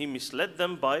deceiving them. He misled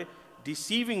them by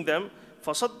deceiving them.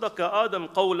 فَصَدَّقَ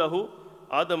آدَمْ قَوْلَهُ.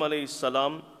 Adam alayhi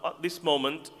salam, at this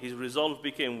moment, his resolve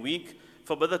became weak.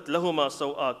 فَبَدَتْ لَهُمَا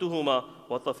سَوْآتُهُمَا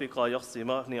وَطَفِقَا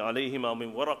يَخْصِمَانِ عَلَيْهِمَا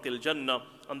مِنْ وَرَقِ الْجَنَّةِ.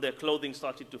 And their clothing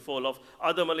started to fall off.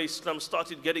 Adam alayhi salam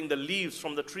started getting the leaves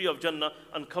from the tree of Jannah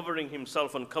and covering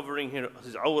himself and covering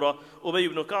his awrah. Ubay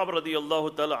ibn Ka'b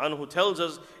radiyallahu ta'ala anhu tells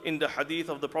us in the hadith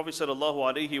of the Prophet sallallahu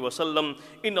alayhi wa sallam,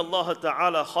 إِنَّ اللَّهَ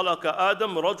تَعَالَى خَلَقَ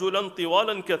آدَمْ رَجُلًا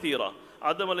طِوَالًا كَثِيرًا.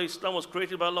 Adam alayhi salam was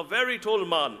created by Allah, very tall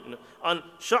man, and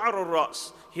شَعْرُ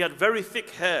الرَّأْسِ, he had very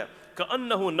thick hair.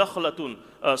 كَأَنَّهُ نَخْلَةٌ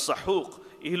سَحُوقٌ.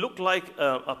 He looked like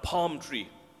a palm tree. Do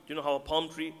you know how a palm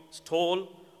tree is tall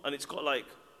and it's got like,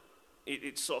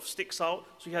 it sort of sticks out?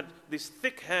 So he had this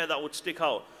thick hair that would stick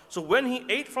out. So when he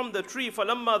ate from the tree,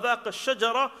 فَلَمَّا ذَاقَ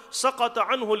الشَّجَرَ سَقَطَ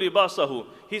عَنْهُ لِبَاسَهُ.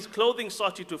 His clothing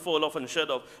started to fall off and shed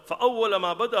off. فَأَوَّلَ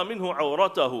مَا بَدَى مِنْهُ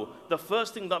عَوْرَتَهُ. The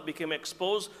first thing that became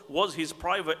exposed was his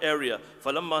private area.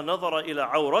 فَلَمَّا نَظَرَ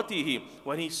إِلَى عَوْرَتِهِ.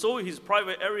 When he saw his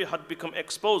private area had become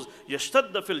exposed,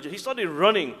 يَشْتَدَّ فِي الْجَنَّةِ. He started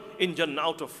running in Jannah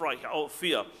out of fright, out of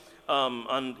fear.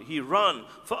 And he ran.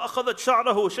 فَأَخَذَتْ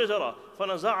شَعْرَهُ شَجَرَةً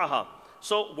فَنَزَعَهَا.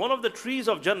 So one of the trees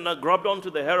of Jannah grabbed onto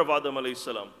the hair of Adam alayhi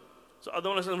salam. So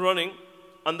Adam alayhi salam running,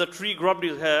 and the tree grabbed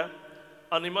his hair.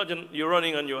 And imagine you're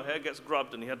running and your hair gets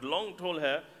grabbed, and he had long, tall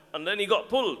hair, and then he got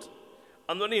pulled.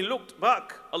 And when he looked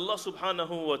back, Allah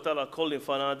subhanahu wa ta'ala called him,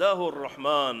 فَنَادَاهُ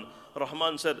الرَّحْمَنُ.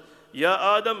 Rahman said,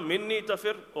 Ya Adam, minni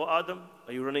tafir. O Adam,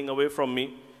 are you running away from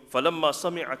me? فَلَمَّا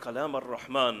سَمِعَ كَلَامَ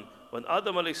الرَّحْمَنِ. When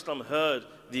Adam alayhi salam heard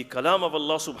the kalam of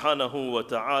Allah subhanahu wa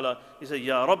ta'ala, he said,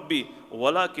 Ya Rabbi,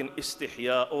 walakin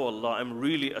istihya. Oh Allah, I'm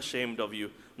really ashamed of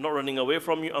you. I'm not running away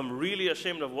from you. I'm really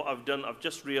ashamed of what I've done. I've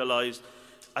just realized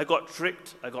I got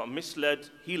tricked. I got misled.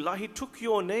 He took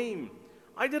your name.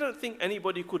 I didn't think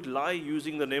anybody could lie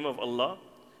using the name of Allah.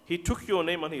 He took your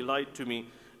name and he lied to me.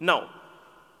 Now,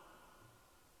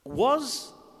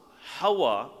 was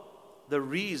Hawa the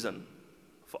reason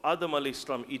for Adam alayhi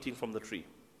salam eating from the tree?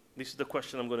 This is the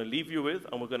question I'm going to leave you with,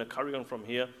 and we're going to carry on from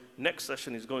here. Next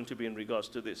session is going to be in regards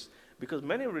to this. Because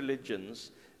many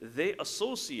religions, they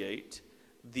associate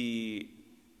the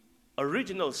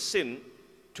original sin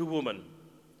to woman.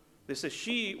 They say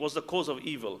she was the cause of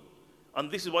evil. And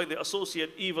this is why they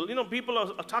associate evil. You know, people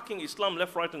are attacking Islam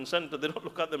left, right, and center. They don't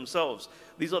look at themselves.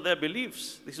 These are their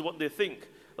beliefs. This is what they think.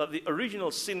 That the original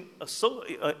sin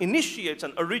initiates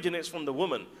and originates from the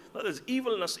woman. That there's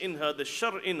evilness in her, the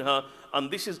shar in her,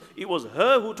 and it was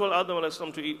her who told Adam alayhi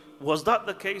salam to eat. Was that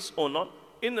the case or not?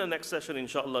 In the next session,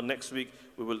 inshallah, next week,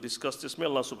 we will discuss this. May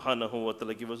Allah subhanahu wa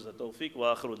ta'ala give us the tawfiq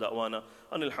wa akhiru da'wana.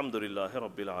 And alhamdulillahi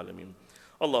rabbil alameen.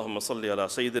 اللهم صل على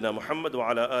سيدنا محمد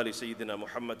وعلى آل سيدنا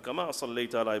محمد كما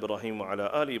صليت على إبراهيم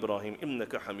وعلى آل إبراهيم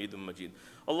إنك حميد مجيد.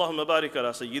 اللهم بارك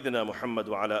على سيدنا محمد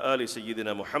وعلى آل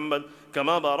سيدنا محمد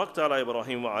كما باركت على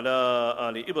إبراهيم وعلى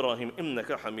آل إبراهيم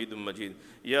إنك حميد مجيد.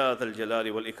 يا ذا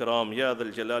الجلال والإكرام يا ذا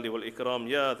الجلال والإكرام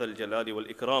يا ذا الجلال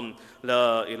والإكرام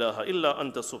لا إله إلا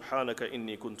أنت سبحانك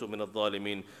إني كنت من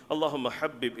الظالمين. اللهم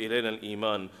حبب إلينا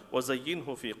الإيمان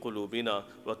وزينه في قلوبنا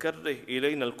وكره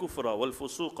إلينا الكفر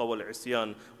والفسوق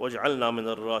والعصيان وَاجْعَلْنَا مِنَ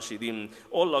الرَّاشِدِينَ.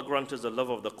 Allah grant us the love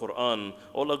of the Quran.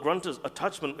 Allah grant us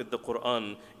attachment with the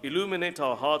Quran. Illuminate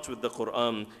our hearts with the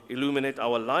Quran. Illuminate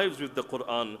our lives with the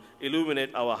Quran.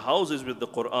 Illuminate our houses with the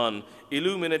Quran.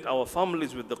 Illuminate our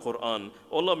families with the Quran.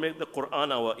 Allah make the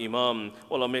Quran our Imam.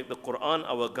 Allah make the Quran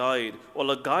our guide.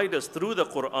 Allah guide us through the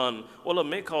Quran. Allah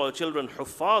make our children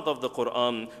huffaz of the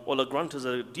Quran. Allah grant us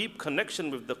a deep connection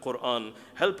with the Quran.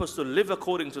 Help us to live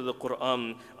according to the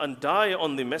Quran and die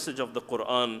on the message of the Quran.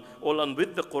 Allah, and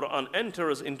with the Quran enter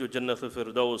us into Jannat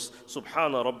al-Firdaus.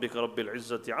 Subhana rabbika rabbil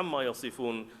izzati amma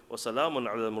yasifun wa salamun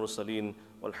ala al-mursaleen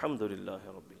walhamdulillahi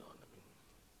rabbil